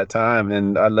cool with that time.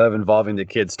 And I love involving the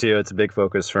kids too. It's a big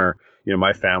focus for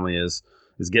my family is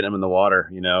getting them in the water,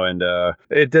 and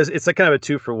it's like kind of a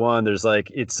 2-for-1. There's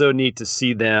like, it's so neat to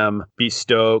see them be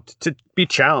stoked, to be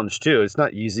challenged too. It's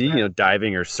not easy,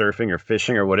 diving or surfing or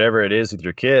fishing or whatever it is with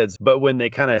your kids, but when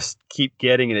they kind of keep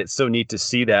getting it, it's so neat to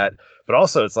see that. But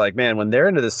also it's like, man, when they're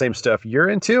into the same stuff you're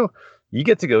into, you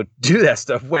get to go do that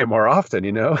stuff way more often,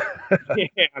 Yeah,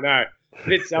 I know. A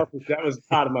bit selfish. That was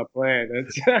part of my plan.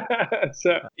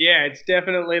 It's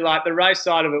definitely like the race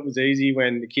side of it was easy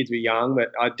when the kids were young,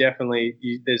 but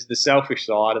there's the selfish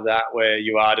side of that where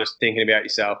you are just thinking about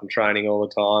yourself and training all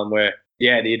the time, where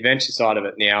the adventure side of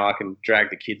it now, I can drag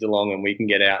the kids along and we can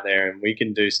get out there and we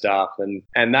can do stuff, and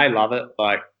they love it.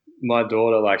 Like my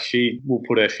daughter, like she will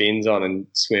put her fins on and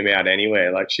swim out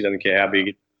anywhere. Like she doesn't care how big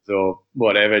it is or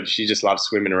whatever. She just loves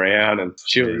swimming around, and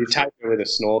you take her with a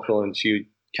snorkel and she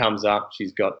comes up,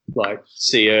 she's got like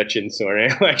sea urchins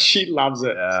around. Like she loves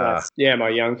it. Yeah. So, yeah, my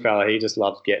young fella, he just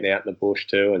loves getting out in the bush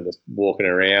too and just walking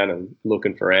around and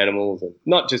looking for animals and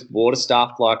not just water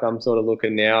stuff like I'm sort of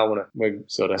looking now when we're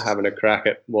sort of having a crack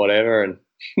at whatever and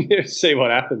see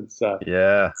what happens. So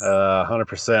Yeah,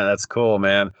 100%. That's cool,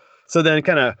 man. So then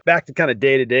kind of back to kind of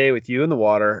day to day with you in the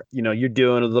water, you're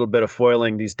doing a little bit of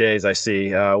foiling these days, I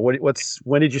see.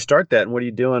 When did you start that and what are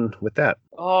you doing with that?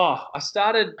 Oh, I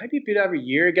started maybe a bit over a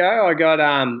year ago. I got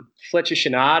Fletcher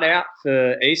Chenard out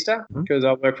for Easter because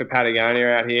I work for Patagonia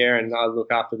out here and I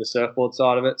look after the surfboard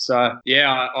side of it. So,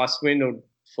 yeah, I swindled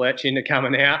Fletch into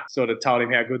coming out, sort of told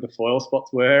him how good the foil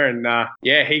spots were. And,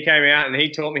 he came out and he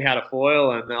taught me how to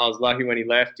foil. And I was lucky when he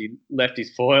left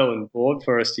his foil and board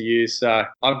for us to use. So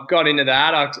I've got into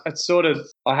that.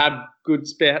 I had good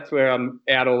spouts where I'm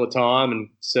out all the time and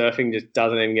surfing just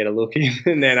doesn't even get a look in.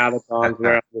 And then other times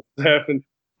where I'm just surfing.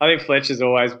 I think Fletcher's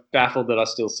always baffled that I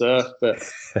still surf, but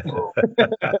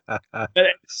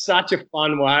it's such a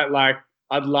fun way. Like,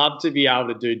 I'd love to be able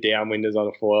to do downwinders on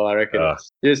a foil. I reckon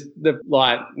it's just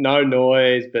no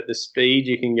noise, but the speed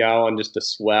you can go on just a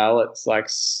swell. It's like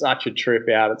such a trip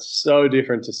out. It's so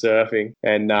different to surfing,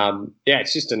 and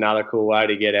it's just another cool way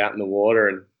to get out in the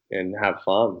water and have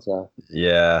fun. So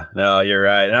yeah, no, you're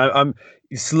right. And I'm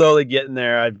slowly getting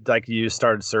there. I like you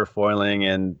started surf foiling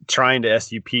and trying to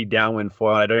SUP downwind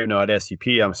foil. I don't even know how to SUP.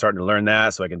 I'm starting to learn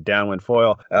that so I can downwind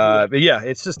foil. But yeah,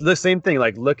 it's just the same thing.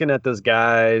 Like looking at those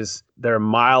guys, they're a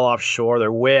mile offshore.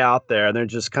 They're way out there and they're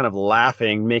just kind of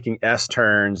laughing, making S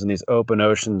turns in these open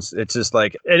oceans. It's just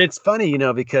like, and it's funny,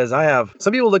 because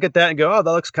some people look at that and go, oh,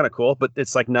 that looks kind of cool, but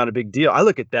it's like not a big deal. I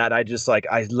look at that. I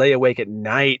lay awake at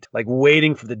night, like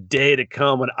waiting for the day to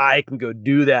come when I can go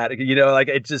do that. Like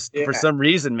it just, for some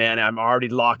reason, man, I'm already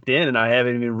locked in and I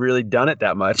haven't even really done it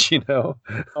that much, It's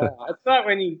like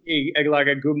when you like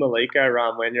a good Maliko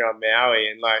run when you're on Maui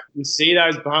and like you see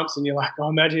those bumps and you're like, oh,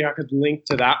 imagine I could link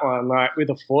to that one. Like with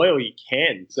a foil, you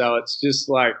can. So it's just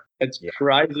like, it's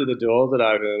crazy the doors that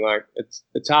open. And like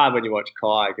it's hard when you watch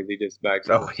Kai because he just makes.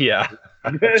 Oh yeah,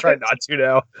 I try not to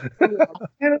now.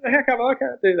 How come I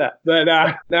can't do that? But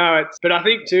no, But I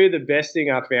think too the best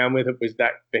thing I found with it was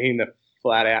that being the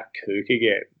flat out kook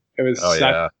again. It was such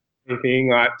a thing,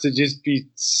 like to just be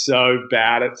so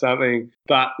bad at something,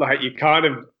 but like you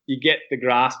get the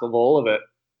grasp of all of it,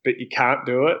 but you can't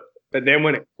do it. But then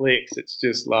when it clicks, it's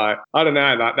just like, I don't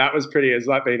know, like that was it's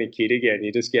like being a kid again.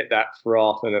 You just get that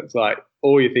froth and it's like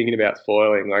all you're thinking about is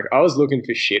foiling. Like I was looking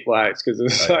for shit waves because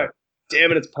it's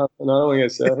damn it, it's pumping. I don't want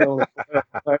to surf.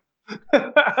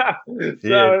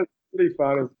 So it's pretty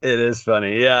funny. It is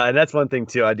funny. Yeah. And that's one thing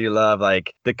too. I do love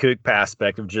like the kook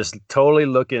aspect of just totally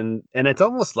looking. And it's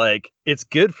almost like it's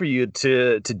good for you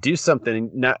to do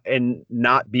something and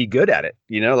not be good at it.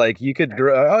 Like you could,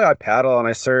 I paddle and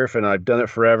I surf and I've done it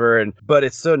forever. But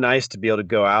it's so nice to be able to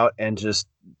go out and just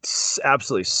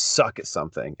absolutely suck at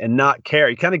something and not care.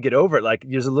 You kind of get over it. Like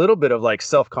there's a little bit of like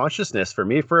self-consciousness for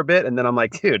me for a bit. And then I'm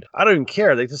like, dude, I don't even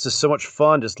care. Like this is so much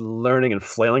fun just learning and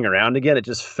flailing around again. It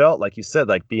just felt like you said,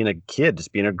 like being a kid,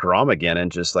 just being a grom again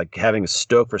and just like having a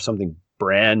stoke for something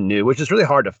brand new, which is really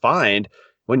hard to find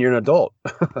when you're an adult.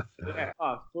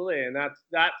 Fully. And that's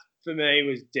for me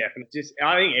was definitely just,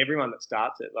 I think everyone that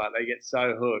starts it, like they get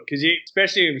so hooked because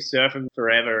especially if you're surfing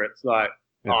forever, it's like,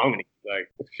 I'm going to like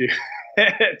a few.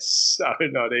 It's so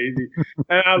not easy.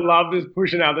 And I love just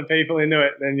pushing other people into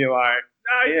it. And then you're like,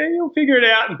 oh, yeah, you'll figure it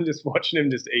out. And just watching them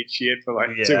just eat shit for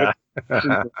like 2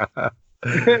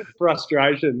 or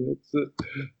frustration.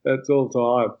 That's all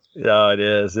time. Oh, it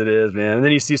is, man. And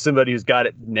then you see somebody who's got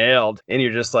it nailed and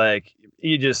you just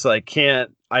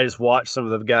can't. I just watch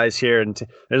some of the guys here and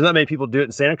there's not many people do it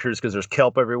in Santa Cruz because there's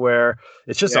kelp everywhere.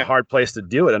 It's just a hard place to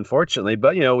do it, unfortunately.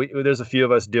 But, there's a few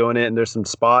of us doing it and there's some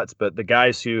spots, but the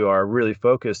guys who are really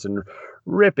focused and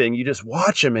ripping, you just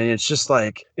watch them and it's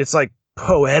like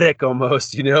poetic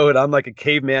almost, and I'm like a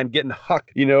caveman getting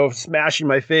hucked, smashing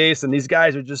my face. And these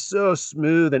guys are just so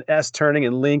smooth and S turning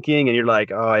and linking. And you're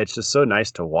like, oh, it's just so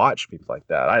nice to watch people like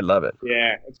that. I love it.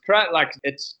 Yeah. It's great. Like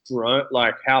it's grown,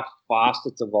 like how fast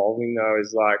it's evolving though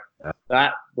is like,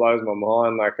 that blows my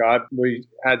mind. Like we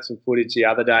had some footage the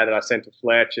other day that I sent to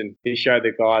Fletch and he showed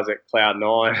the guys at Cloud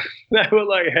 9. They were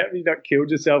like, have you not killed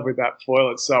yourself with that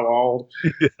foil? It's so old.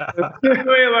 Yeah.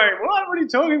 We're like, what are you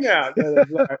talking about?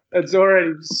 It's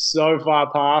already so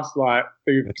far past like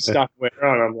the stuff we're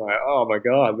on. I'm like, oh my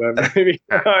God, maybe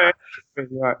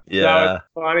Like, so it's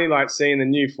funny, like seeing the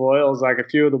new foils. Like a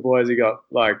few of the boys, he got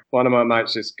like one of my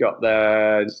mates just got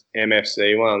the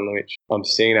MFC one, which I'm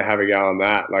seeing to have a go on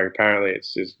that. Like apparently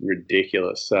it's just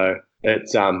ridiculous. So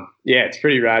it's yeah, it's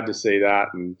pretty rad to see that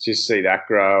and just see that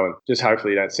grow, and just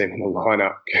hopefully you don't see them in the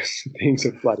lineup because things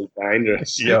are bloody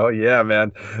dangerous. Yo, yeah,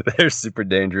 man, they're super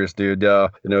dangerous, dude.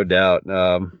 No doubt.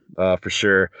 For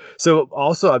sure. So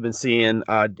also I've been seeing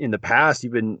in the past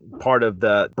you've been part of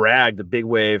the BRAG, the Big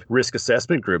Wave Risk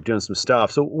Assessment Group, doing some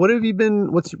stuff. So what have you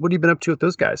been what have you been up to with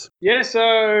those guys? Yeah,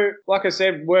 so like I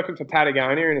said, working for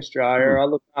Patagonia in Australia, I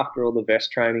look after all the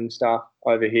vest training stuff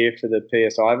over here for the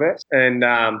PSI vest, and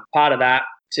part of that,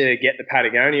 to get the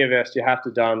Patagonia vest, you have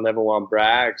to done level 1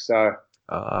 BRAG. So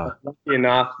lucky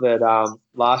enough that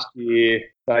last year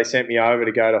they sent me over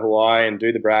to go to Hawaii and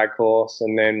do the BRAG course,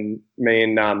 and then me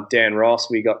and Dan Ross,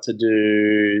 we got to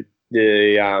do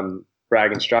the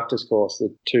BRAG instructors course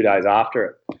the 2 days after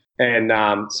it.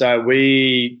 And so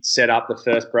we set up the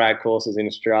first BRAG courses in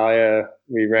Australia.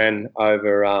 We ran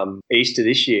over Easter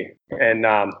this year, and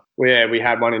we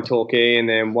had one in Torquay and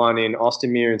then one in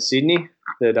Austinmere in Sydney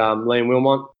that Liam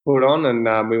Wilmot put on,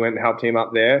 and we went and helped him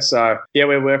up there. So yeah,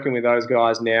 we're working with those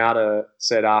guys now to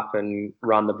set up and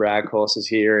run the BRAG courses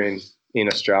here in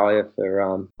Australia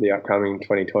for the upcoming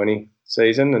 2020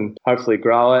 season, and hopefully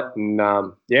grow it and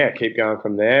keep going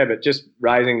from there. But just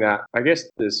raising that, I guess,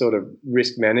 the sort of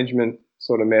risk management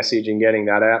sort of message and getting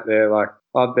that out there. Like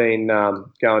I've been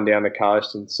going down the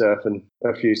coast and surfing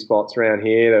a few spots around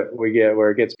here that we get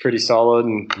where it gets pretty solid,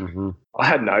 and I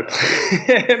had no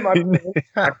plan. My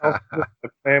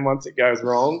plan once it goes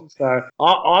wrong. So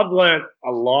I've learnt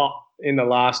a lot in the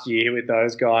last year with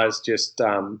those guys, just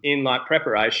in like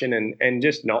preparation and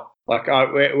just not like I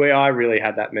really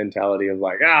had that mentality of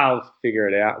like, I'll figure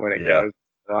it out when it goes,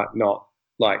 right? Not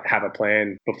like have a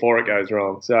plan before it goes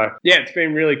wrong. So yeah, it's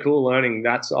been really cool learning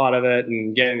that side of it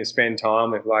and getting to spend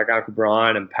time with like Uncle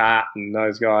Brian and Pat and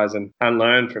those guys and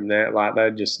learn from there. Like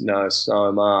they just know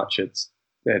so much.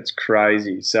 It's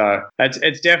crazy. So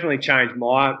it's definitely changed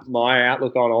my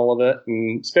outlook on all of it,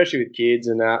 and especially with kids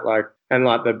and that, like, and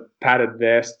like the padded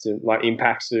vests and like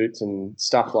impact suits and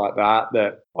stuff like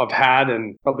that I've had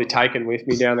and probably taken with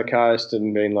me down the coast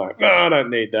and been like, no, I don't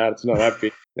need that. It's not that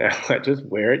big. Now, like, just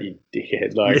wear it, you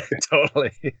dickhead. Like, yeah,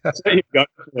 totally. So you've got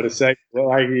to say,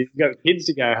 like, you've got kids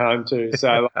to go home to.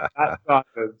 So like, that side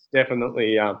is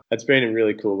definitely, it's been a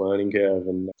really cool learning curve,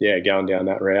 and yeah, going down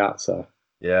that route. So.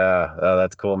 Yeah,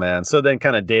 that's cool, man. So then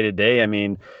kind of day to day, I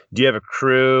mean, do you have a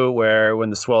crew where when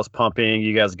the swell's pumping,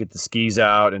 you guys get the skis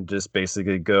out and just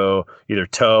basically go either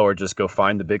tow or just go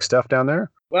find the big stuff down there?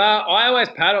 Well, I always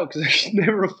paddle because I could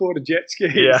never afford a jet ski.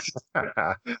 Yeah.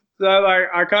 So like,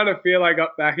 I kind of feel I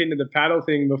got back into the paddle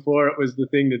thing before it was the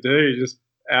thing to do, just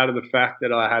out of the fact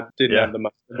that I didn't have the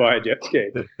money to buy a jet ski.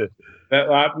 But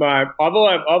like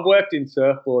I've worked in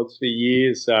surfboards for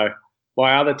years, so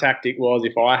my other tactic was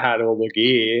if I had all the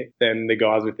gear, then the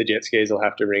guys with the jet skis will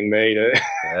have to ring me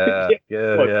to.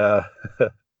 Yeah.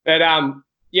 But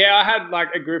I had like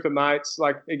a group of mates.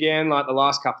 Like again, like the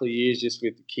last couple of years, just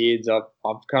with the kids,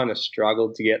 I've kind of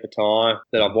struggled to get the time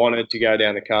that I've wanted to go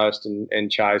down the coast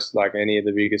and chase like any of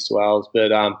the biggest swells.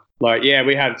 But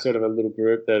we had sort of a little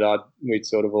group that we'd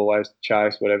sort of always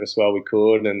chase whatever swell we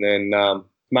could, and then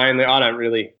mainly I don't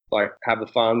really like have the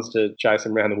funds to chase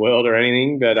them around the world or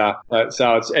anything, but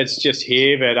so it's just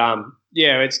here. But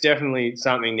it's definitely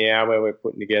something now where we're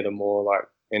putting together more like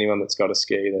anyone that's got a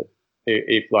ski that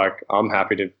if like I'm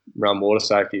happy to run water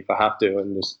safety if I have to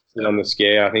and just sit on the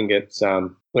ski. I think it's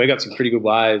we've got some pretty good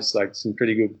waves, like some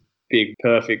pretty good big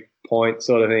perfect point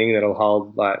sort of thing that'll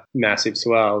hold like massive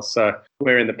swells. So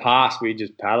where in the past we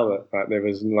just paddle it, like there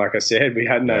was, like I said, we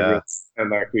had no real, and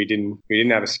like we didn't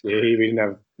have a ski, we didn't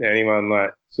have anyone,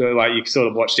 like, so like you sort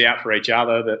of watched out for each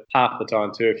other. But half the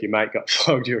time too, if your mate got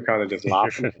flogged, you were kind of just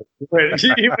laughing.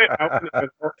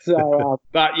 So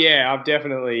but yeah, I've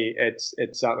definitely it's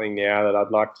something now that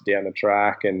I'd like to down the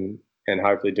track and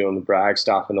hopefully doing the BRAG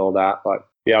stuff and all that, like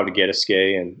be able to get a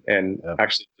ski and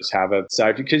actually just have a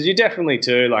safety, because you definitely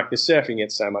too, like the surfing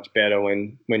gets so much better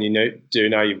when you do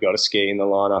know you've got a ski in the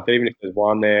lineup, even if there's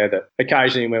one there that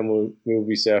occasionally when we'll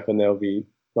be surfing, there'll be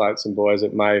like some boys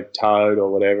that may have towed or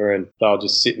whatever, and they'll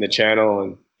just sit in the channel,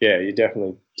 and yeah, you're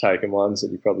definitely taking ones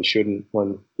that you probably shouldn't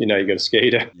when you know you got a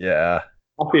ski to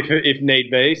if need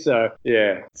be. So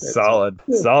yeah, solid,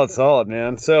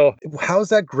 man. So how's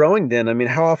that growing then? I mean,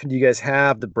 how often do you guys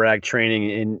have the BRAG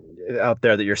training out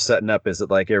there that you're setting up? Is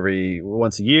it like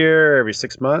once a year, every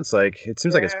 6 months? Like it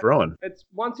seems like it's growing. It's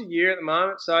once a year at the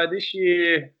moment. So this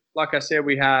year, like I said,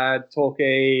 we had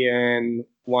Torquay and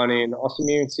one in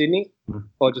Austinmere in Sydney,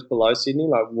 or just below Sydney,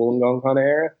 like Wollongong kind of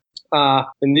area.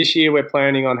 And this year we're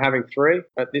planning on having 3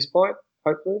 at this point,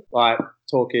 hopefully. Like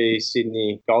Torquay,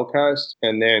 Sydney, Gold Coast,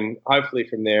 and then hopefully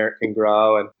from there it can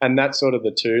grow. And that's sort of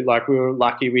the two. Like we were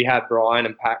lucky we had Brian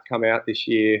and Pat come out this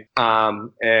year,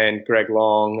 and Greg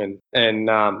Long, and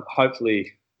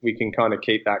hopefully we can kind of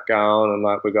keep that going. And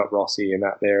like we've got Rossi and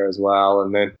that there as well.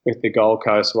 And then with the Gold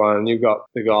Coast one, you've got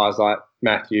the guys like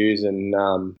Matthews and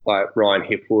like Ryan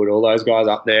Hipwood, all those guys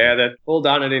up there that all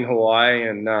done it in Hawaii,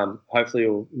 and hopefully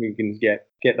we can get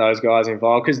those guys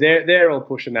involved, because they're all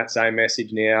pushing that same message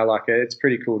now. Like it's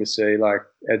pretty cool to see. Like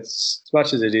it's, as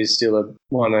much as it is still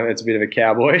it's a bit of a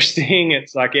cowboyish thing,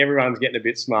 it's like everyone's getting a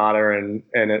bit smarter, and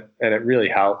it really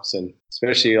helps. And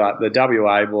especially like the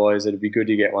WA boys, it'd be good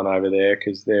to get one over there,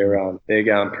 because they're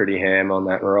going pretty ham on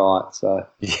that right. So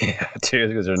yeah, dude,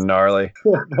 because they're gnarly.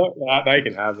 They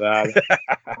can have that.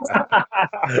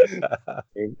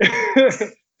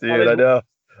 Dude, I know.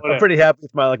 I'm pretty happy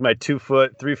with my 2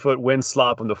 foot, 3 foot wind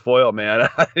slop on the foil, man.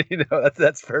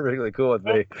 That's perfectly cool with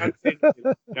me.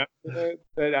 Yeah,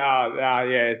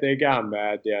 they're going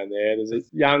mad down there. There's a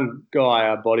young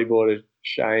guy, a bodyboarder,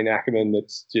 Shane Ackerman,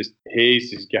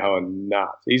 he's just going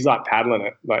nuts. He's like paddling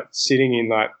it, like sitting in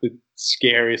like the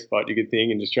scariest spot you could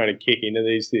think and just trying to kick into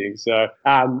these things. So,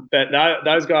 but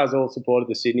those guys all supported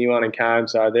the Sydney one and came,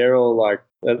 so they're all like,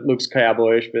 it looks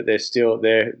cowboyish, but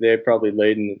they're probably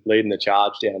leading the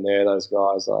charge down there. Those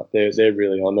guys, like they're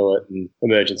really onto it, and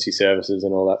emergency services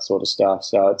and all that sort of stuff.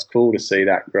 So it's cool to see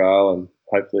that grow, and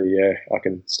hopefully, I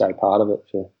can stay part of it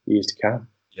for years to come.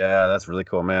 Yeah, that's really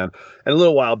cool, man. And a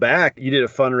little while back, you did a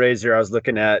fundraiser. I was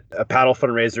looking at a paddle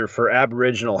fundraiser for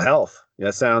Aboriginal health.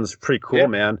 That sounds pretty cool,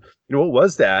 man. What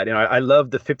was that? I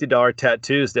love the $50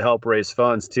 tattoos to help raise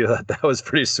funds too. That was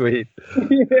pretty sweet.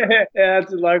 Yeah,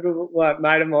 that's a local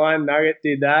mate of mine. Nugget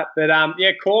did that. But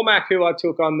Cormac, who I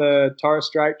took on the Torres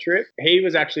Strait trip, he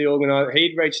was actually organised.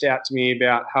 He'd reached out to me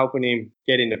about helping him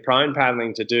get into prone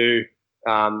paddling to do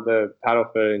the paddle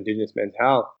for Indigenous men's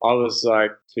health. I was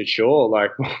like, for sure,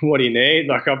 like, what do you need?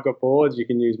 Like, I've got boards, you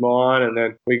can use mine. And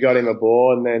then we got him a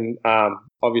board, and then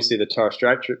obviously the Torres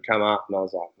Strait trip come up, and I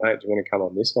was like, mate, do you want to come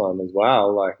on this one as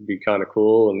well? Like, it'd be kind of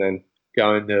cool. And then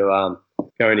going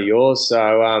to yours.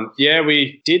 So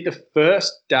we did the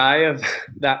first day of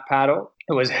that paddle.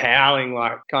 It was howling,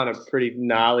 like kind of pretty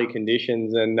gnarly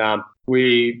conditions, and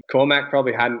Cormac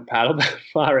probably hadn't paddled that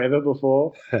far ever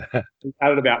before. We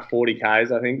paddled about 40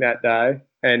 Ks, I think, that day.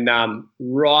 And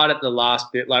right at the last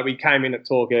bit, like we came in at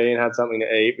Torquay and had something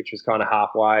to eat, which was kind of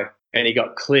halfway, and he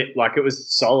got clipped. Like it was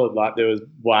solid, like there was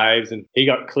waves, and he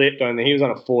got clipped, and he was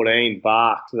on a 14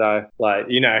 bark. So like,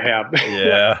 you know how like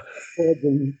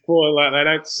they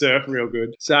don't surf real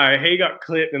good. So he got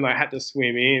clipped and like had to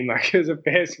swim in. Like it was a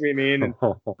fair swim in, and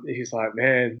he's like,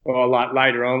 man. Well, like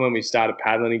later on when we started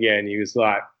paddling again, he was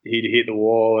like, he'd hit the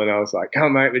wall, and I was like, come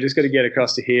on, mate, we just got to get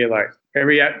across to here. Like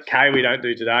every K we don't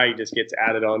do today just gets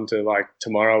added on to like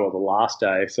tomorrow or the last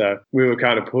day. So we were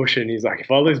kind of pushing. He's like, if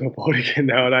I lose my board again,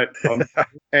 no, I don't.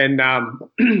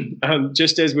 And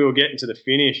just as we were getting to the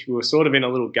finish, we were sort of in a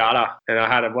little gutter, and I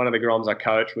had one of the Groms I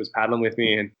coached was paddling with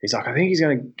me, and he's like, I think he's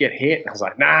going to get hit. And I was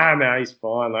like, nah, he's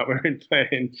fine. Like we're in plan.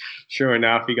 And sure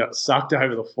enough, he got sucked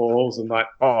over the falls and like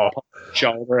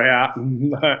shoulder out.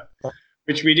 And,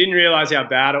 which we didn't realise how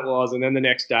bad it was. And then the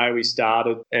next day we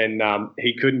started, and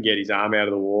he couldn't get his arm out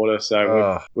of the water.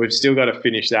 So we've still got to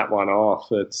finish that one off.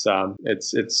 It's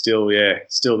still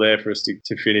there for us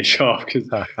to finish off, because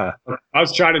I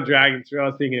was trying to drag him through. I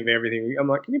was thinking of everything. I'm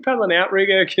like, can you paddle an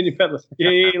outrigger? Can you paddle a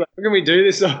ski? Like, how can we do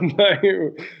this on?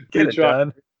 Get it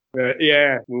done. But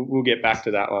yeah, we'll get back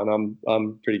to that one.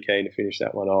 I'm pretty keen to finish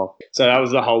that one off. So that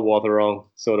was the whole Watherong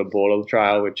sort of border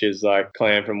trail, which is like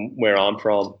clan from where I'm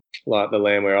from. Like the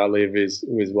land where I live is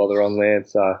Watherong land.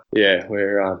 So yeah,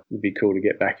 it'd be cool to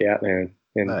get back out there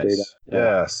and nice. Do that.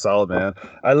 Yeah, solid, man.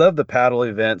 I love the paddle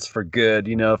events for good,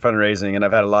 fundraising, and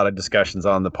I've had a lot of discussions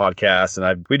on the podcast,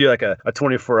 and we do like a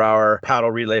 24-hour paddle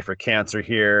relay for cancer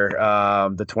here,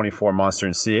 the 24 Monster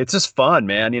and Sea. It's just fun,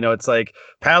 man. It's like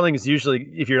paddling is usually,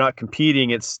 if you're not competing,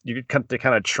 you come to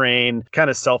kind of train, kind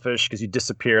of selfish because you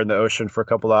disappear in the ocean for a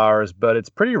couple hours, but it's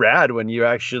pretty rad when you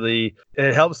actually,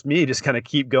 it helps me just kind of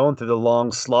keep going through the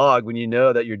long slog when you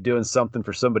know that you're doing something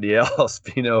for somebody else,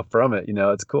 from it,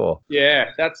 it's cool. Yeah,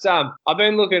 that's I've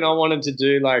been looking. I wanted to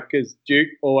do because Duke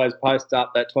always posts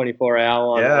up that 24-hour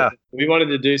one. Yeah, we wanted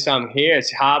to do some here.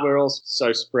 It's hard. We're all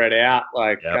so spread out.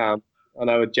 I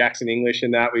know with Jackson English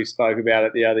and that we spoke about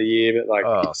it the other year,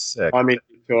 but sick. I'm in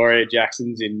Victoria,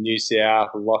 Jackson's in New South,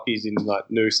 Lockie's in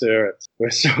Noosa. We're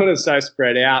sort of so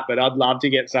spread out, but I'd love to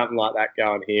get something like that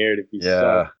going here. It'd be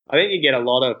I think you get a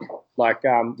lot of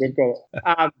We've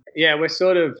got, we're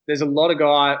sort of, there's a lot of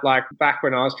guys, like back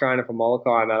when I was training for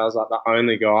Molokai and that, I was like the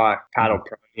only guy paddle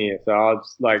pro here. So I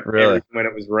was like, Really? when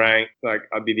it was ranked, like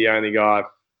I'd be the only guy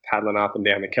paddling up and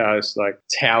down the coast, like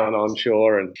toweling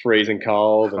onshore and freezing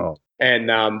cold.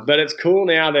 But it's cool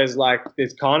now. There's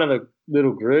kind of a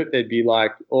little group. There'd be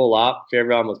like all up. If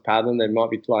everyone was paddling, there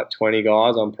might be like 20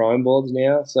 guys on prone boards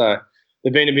now. So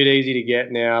they've been a bit easy to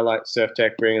get now, like Surf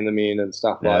Tech bringing them in and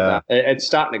stuff like that. It's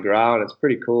starting to grow and it's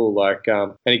pretty cool.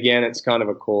 And again, it's kind of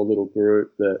a cool little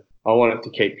group that I want it to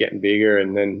keep getting bigger,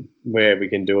 and then where we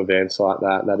can do events like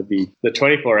that, that'd be the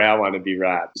 24-hour one would be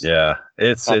rad. Yeah,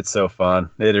 it's so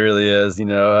fun. It really is,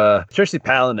 especially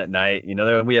paddling at night.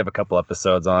 We have a couple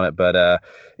episodes on it, but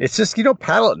it's just,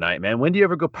 paddle at night, man. When do you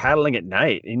ever go paddling at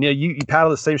night? You paddle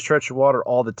the same stretch of water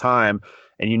all the time,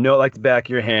 and it like the back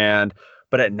of your hand.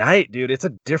 But at night, dude, it's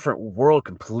a different world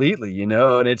completely,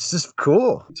 and it's just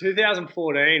cool.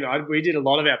 2014, we did a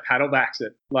lot of our paddle backs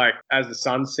as the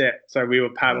sun set. So we were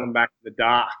paddling back in the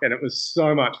dark, and it was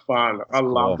so much fun. I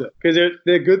loved it. Because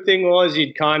the good thing was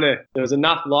there was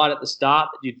enough light at the start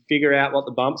that you'd figure out what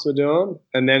the bumps were doing,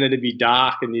 and then it'd be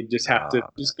dark, and you'd just have to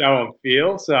just go on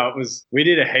feel. So we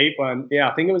did a heap one. Yeah,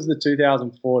 I think it was the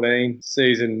 2014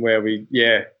 season where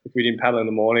if we didn't paddle in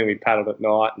the morning, we paddled at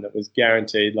night, and it was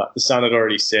guaranteed, like the sun had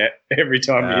already set every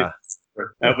time you hit.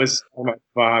 That was so much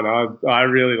fun. I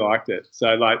really liked it.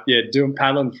 So doing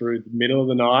paddling through the middle of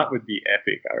the night would be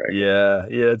epic, I reckon. Yeah,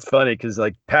 it's funny because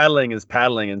paddling is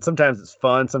paddling, and sometimes it's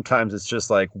fun, sometimes it's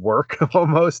just like work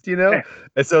almost, And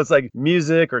so it's like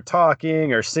music or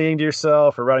talking or singing to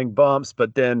yourself or riding bumps,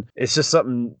 but then it's just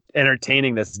something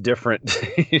entertaining that's different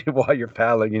while you're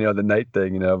paddling, the night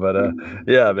thing, But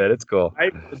yeah, man, it's cool.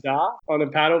 The dark on a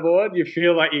paddleboard, you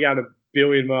feel like you're going a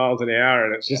billion miles an hour,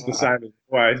 and it's just the same as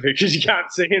waves because you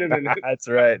can't see it. That's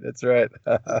right.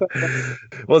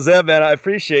 Well, Zeb, man, I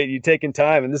appreciate you taking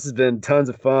time, and this has been tons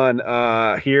of fun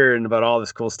hearing about all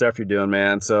this cool stuff you're doing,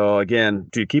 man. So again,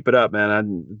 dude, keep it up,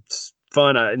 man. It's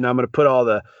fun, and I'm going to put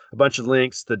a bunch of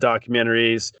links, the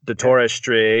documentaries, the Torres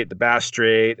Strait, the Bass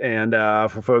Strait, and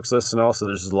for folks listening also,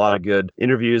 there's a lot of good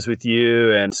interviews with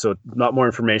you, and so a lot more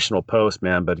information will post,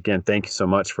 man. But again, thank you so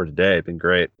much for today. It's been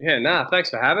great. Yeah,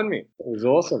 thanks for having me. It was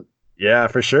awesome. Yeah,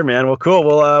 for sure, man. Well, cool.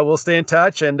 We'll stay in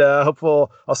touch, and hopefully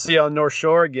I'll see you on North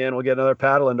Shore again. We'll get another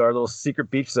paddle into our little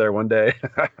secret beach there one day.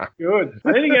 Good.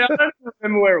 I don't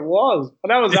remember where it was. I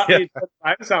know it was up here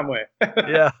somewhere.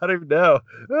 Yeah, I don't even know.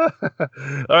 All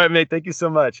right, mate. Thank you so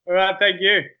much. All right, thank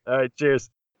you. All right, cheers.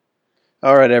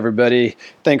 All right, everybody.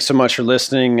 Thanks so much for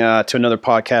listening to another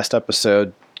podcast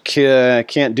episode.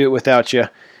 Can't do it without you,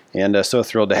 and so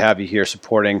thrilled to have you here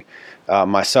supporting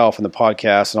myself and the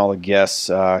podcast and all the guests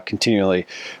continually.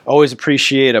 Always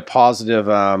appreciate a positive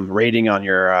rating on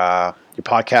your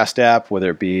podcast app,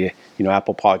 whether it be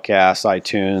Apple Podcasts,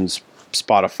 iTunes,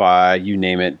 Spotify, you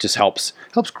name it. Just helps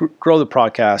grow the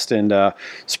podcast and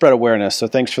spread awareness. So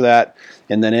thanks for that.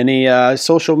 And then any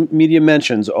social media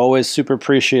mentions, always super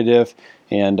appreciative.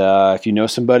 And if you know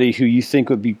somebody who you think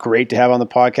would be great to have on the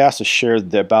podcast to share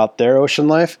about their ocean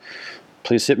life,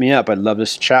 please hit me up. I'd love to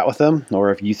chat with them.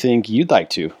 Or if you think you'd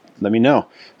like to, let me know.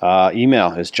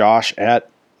 Email is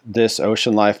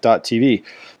josh@thisoceanlife.tv.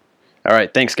 All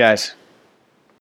right. Thanks, guys.